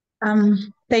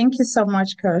 Thank you so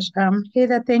much, Coach.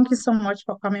 Heather, thank you so much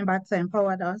for coming back to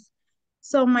empower us.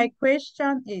 So my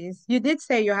question is, you did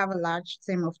say you have a large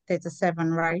team of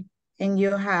 37, right? And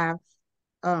you have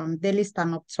daily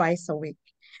stand-up twice a week.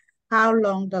 How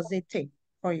long does it take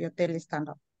for your daily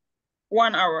stand-up?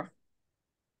 1 hour.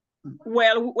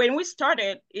 Well, when we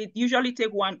started, it usually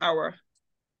take 1 hour.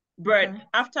 But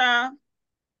after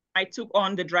I took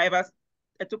on the driver's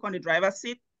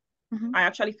seat, I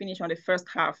actually finished on the first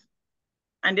half.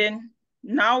 And then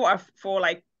now for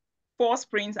like 4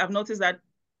 sprints, I've noticed that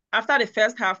after the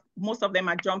first half, most of them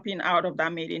are jumping out of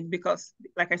that meeting because,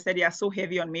 like I said, they are so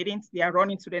heavy on meetings. They are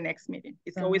running to the next meeting.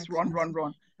 It's always run.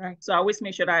 Right. So I always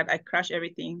make sure that I crash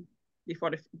everything before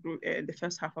the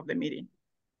first half of the meeting.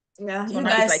 Yeah, so you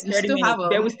guys, like 30 minutes.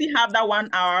 They will still have that 1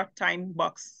 hour time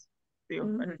box.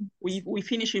 But we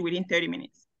finish it within 30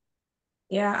 minutes.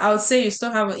 Yeah, I would say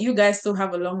you guys still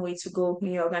have a long way to go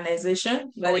in your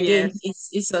organization. But again,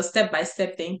 it's a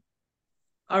step-by-step thing.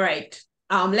 All right.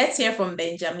 Let's hear from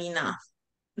Benjamina.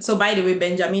 So by the way,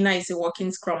 Benjamina is a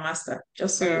working Scrum Master,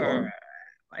 just so you know.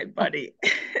 My buddy.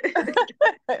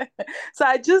 So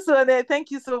I just want to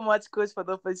thank you so much, Coach, for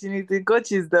the opportunity.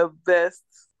 Coach is the best.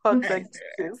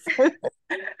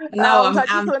 Now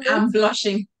I'm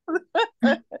blushing.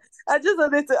 I just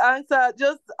wanted to answer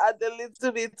just add a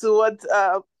little bit to what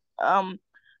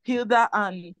Hilda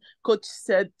and Coach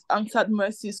answered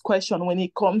Mercy's question when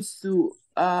it comes to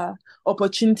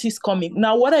opportunities coming.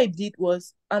 Now, what I did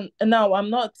was, and now I'm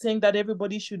not saying that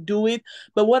everybody should do it,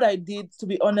 but what I did, to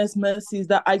be honest, Mercy, is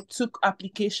that I took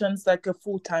applications like a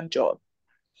full-time job.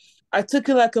 I took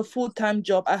it like a full-time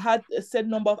job. I had a set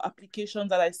number of applications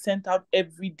that I sent out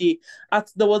every day.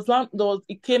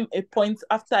 It came a point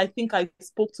after I think I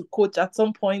spoke to Coach at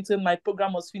some point when my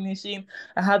program was finishing.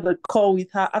 I had a call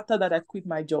with her. After that, I quit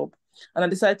my job. And I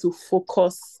decided to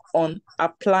focus on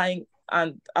applying.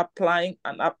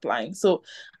 So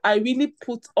I really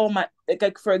put all my,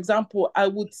 like for example, I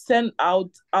would send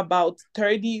out about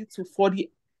 30 to 40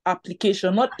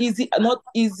 application, not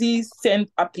easy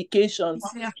send applications,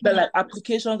 but like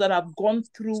applications that have gone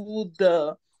through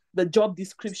the job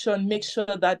description, make sure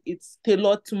that it's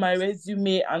tailored to my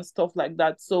resume and stuff like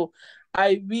that. So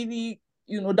I really,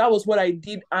 that was what I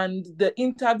did. And the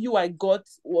interview I got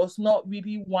was not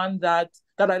really one that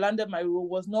I landed my role,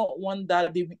 was not one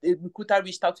that the recruiter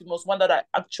reached out to me, was one that I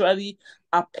actually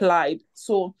applied.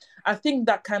 So I think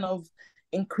that kind of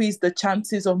increased the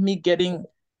chances of me getting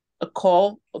a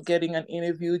call or getting an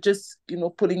interview, just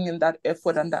putting in that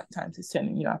effort and that time to send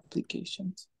in your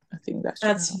applications. I think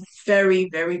that's very,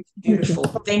 very beautiful.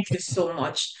 Thank you so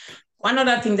much. One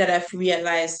other thing that I've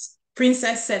realized,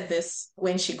 Princess said this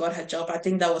when she got her job. I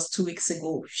think that was 2 weeks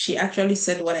ago. She actually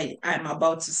said what I'm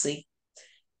about to say.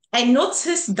 I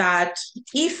noticed that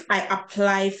if I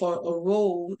apply for a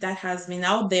role that has been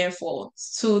out there for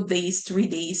 2 days, 3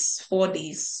 days, 4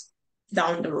 days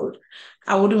down the road,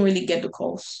 I wouldn't really get the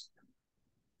calls.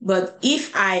 But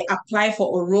if I apply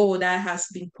for a role that has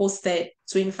been posted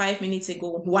 25 minutes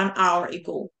ago, 1 hour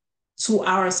ago, 2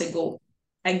 hours ago,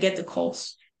 I get the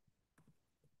calls.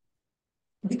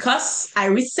 Because I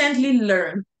recently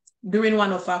learned during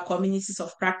one of our communities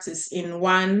of practice in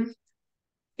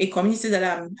a community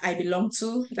that I belong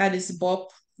to, that is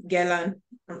BOP, Gellan.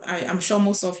 I'm sure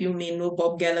most of you may know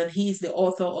Bob Gellan. He is the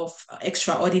author of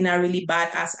Extraordinarily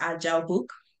Badass Agile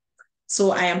book.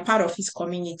 So I am part of his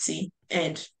community,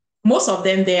 and most of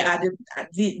them there are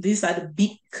these are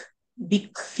the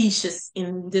big fishes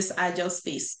in this agile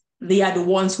space. They are the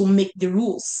ones who make the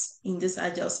rules in this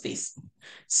agile space.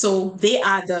 So they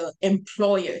are the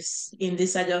employers in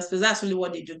this agile space. That's really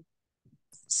what they do.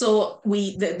 So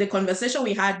the conversation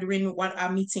we had during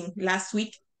our meeting last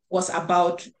week was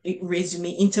about resume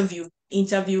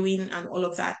interviewing and all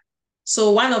of that.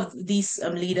 So one of these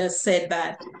leaders said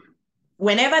that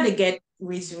whenever they get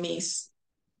resumes,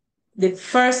 the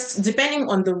first, depending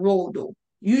on the role though,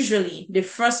 usually the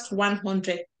first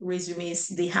 100 resumes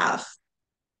they have,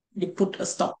 they put a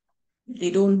stop.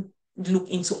 They don't look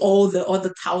into all the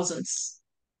other thousands.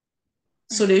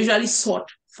 So they usually sort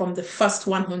from the first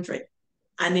 100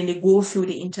 and then they go through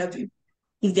the interview.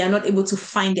 If they are not able to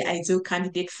find the ideal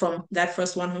candidate from that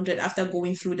first 100 after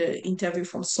going through the interview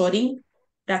from sorting,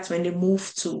 that's when they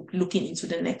move to looking into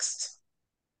the next.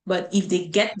 But if they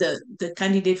get the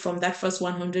candidate from that first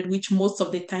 100, which most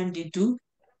of the time they do,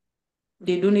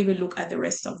 they don't even look at the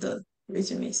rest of the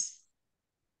resumes.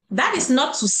 That is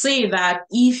not to say that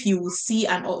if you see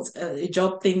a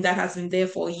job thing that has been there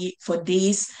for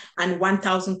days and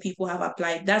 1,000 people have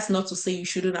applied, that's not to say you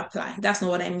shouldn't apply. That's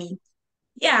not what I mean.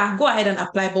 Yeah, go ahead and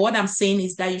apply. But what I'm saying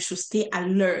is that you should stay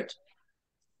alert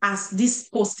as these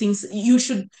postings. You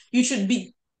should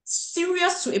be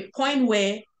serious to a point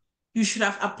where you should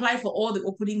have applied for all the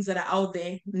openings that are out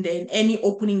there. And then any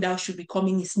opening that should be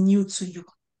coming is new to you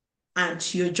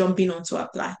and you're jumping on to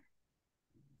apply.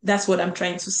 That's what I'm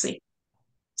trying to say.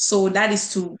 So that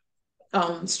is to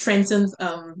strengthen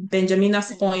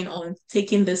Benjamina's point on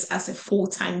taking this as a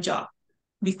full-time job,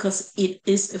 because it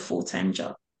is a full-time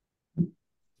job.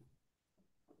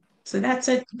 So that's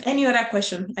it. Any other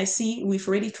question? I see we've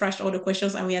already trashed all the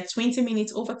questions and we are 20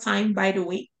 minutes over time, by the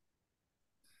way.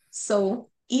 So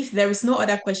if there is no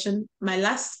other question, my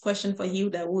last question for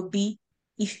Hilda would be,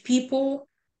 if people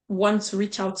want to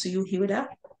reach out to you, Hilda,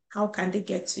 how can they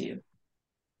get to you?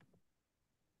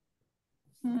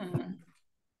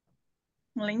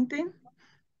 LinkedIn.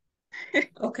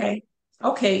 Okay.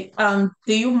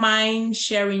 Do you mind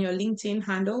sharing your LinkedIn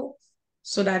handle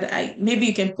so that maybe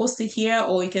you can post it here,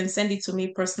 or you can send it to me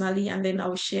personally and then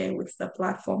I'll share with the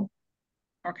platform.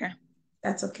 Okay.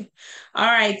 That's okay. All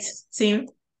right, team.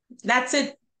 That's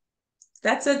it.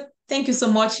 Thank you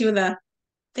so much, Hilda.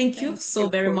 Thank you so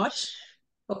very much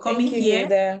for coming here.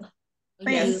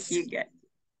 Thank you, guys.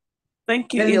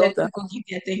 Thank you, Hilda.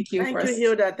 Thank you,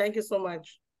 Hilda. Thank you so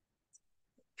much.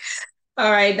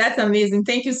 All right, that's amazing.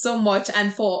 Thank you so much.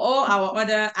 And for all our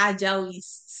other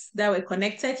Agilists that were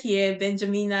connected here,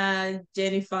 Benjamina,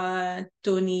 Jennifer,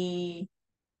 Tony,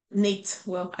 Nate.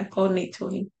 Well, I call Nate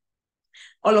Tony.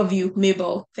 All of you,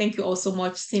 Mabel, thank you all so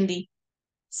much, Cindy.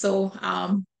 So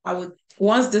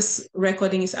once this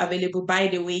recording is available, by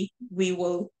the way, we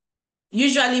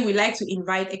like to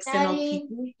invite external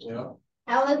people. Yeah.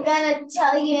 I was gonna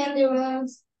tell you in the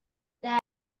rooms that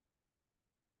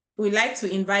we like to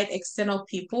invite external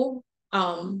people.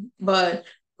 But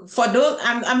for those,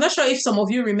 I'm not sure if some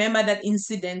of you remember that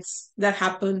incident that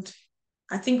happened.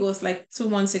 I think it was like 2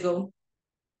 months ago.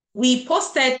 We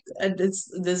posted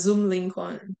the Zoom link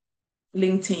on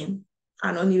LinkedIn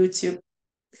and on YouTube,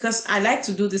 because I like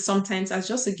to do this sometimes as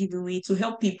just a giveaway to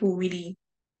help people really,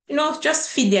 just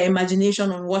feed their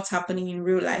imagination on what's happening in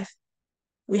real life.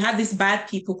 We had these bad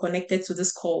people connected to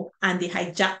this call and they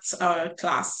hijacked our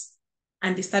class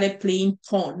and they started playing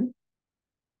porn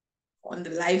on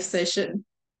the live session.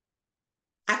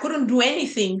 I couldn't do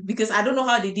anything because I don't know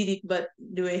how they did it, but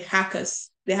they were hackers.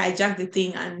 They hijacked the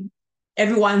thing and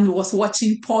everyone was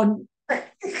watching porn.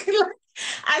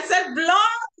 I said,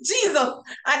 Lord Jesus.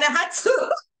 And I had to.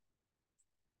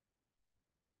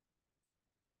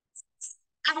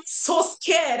 I'm so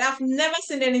scared. I've never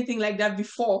seen anything like that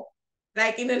before.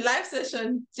 Like in a live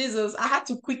session, Jesus, I had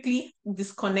to quickly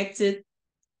disconnect it.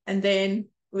 And then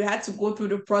we had to go through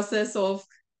the process of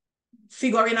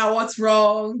figuring out what's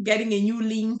wrong, getting a new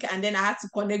link, and then I had to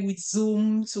connect with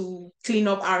Zoom to clean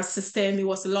up our system. It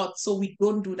was a lot. So we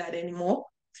don't do that anymore.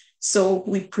 So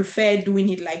we prefer doing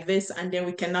it like this, and then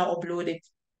we can now upload it.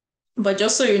 But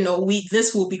just so you know,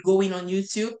 this will be going on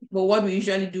YouTube. But what we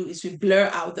usually do is we blur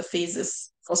out the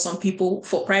faces for some people,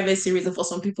 for privacy reasons. For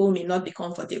some people, may not be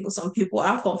comfortable. Some people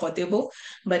are comfortable.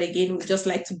 But again, we just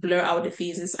like to blur out the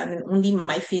faces, and then only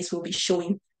my face will be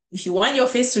showing. If you want your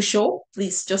face to show,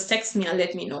 please just text me and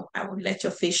let me know. I will let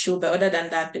your face show. But other than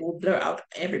that, they will blur out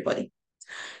everybody.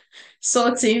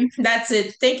 So, team, that's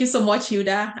it. Thank you so much,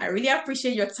 Hilda. I really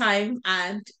appreciate your time.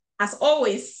 And as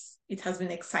always, it has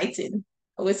been exciting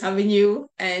always having you.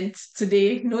 And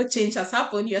today, no change has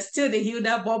happened. You're still the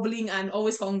Hilda, bubbling and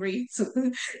always hungry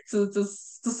to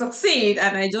succeed.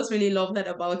 And I just really love that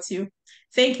about you.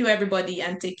 Thank you, everybody,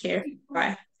 and take care.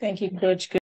 Bye. Thank you, Coach.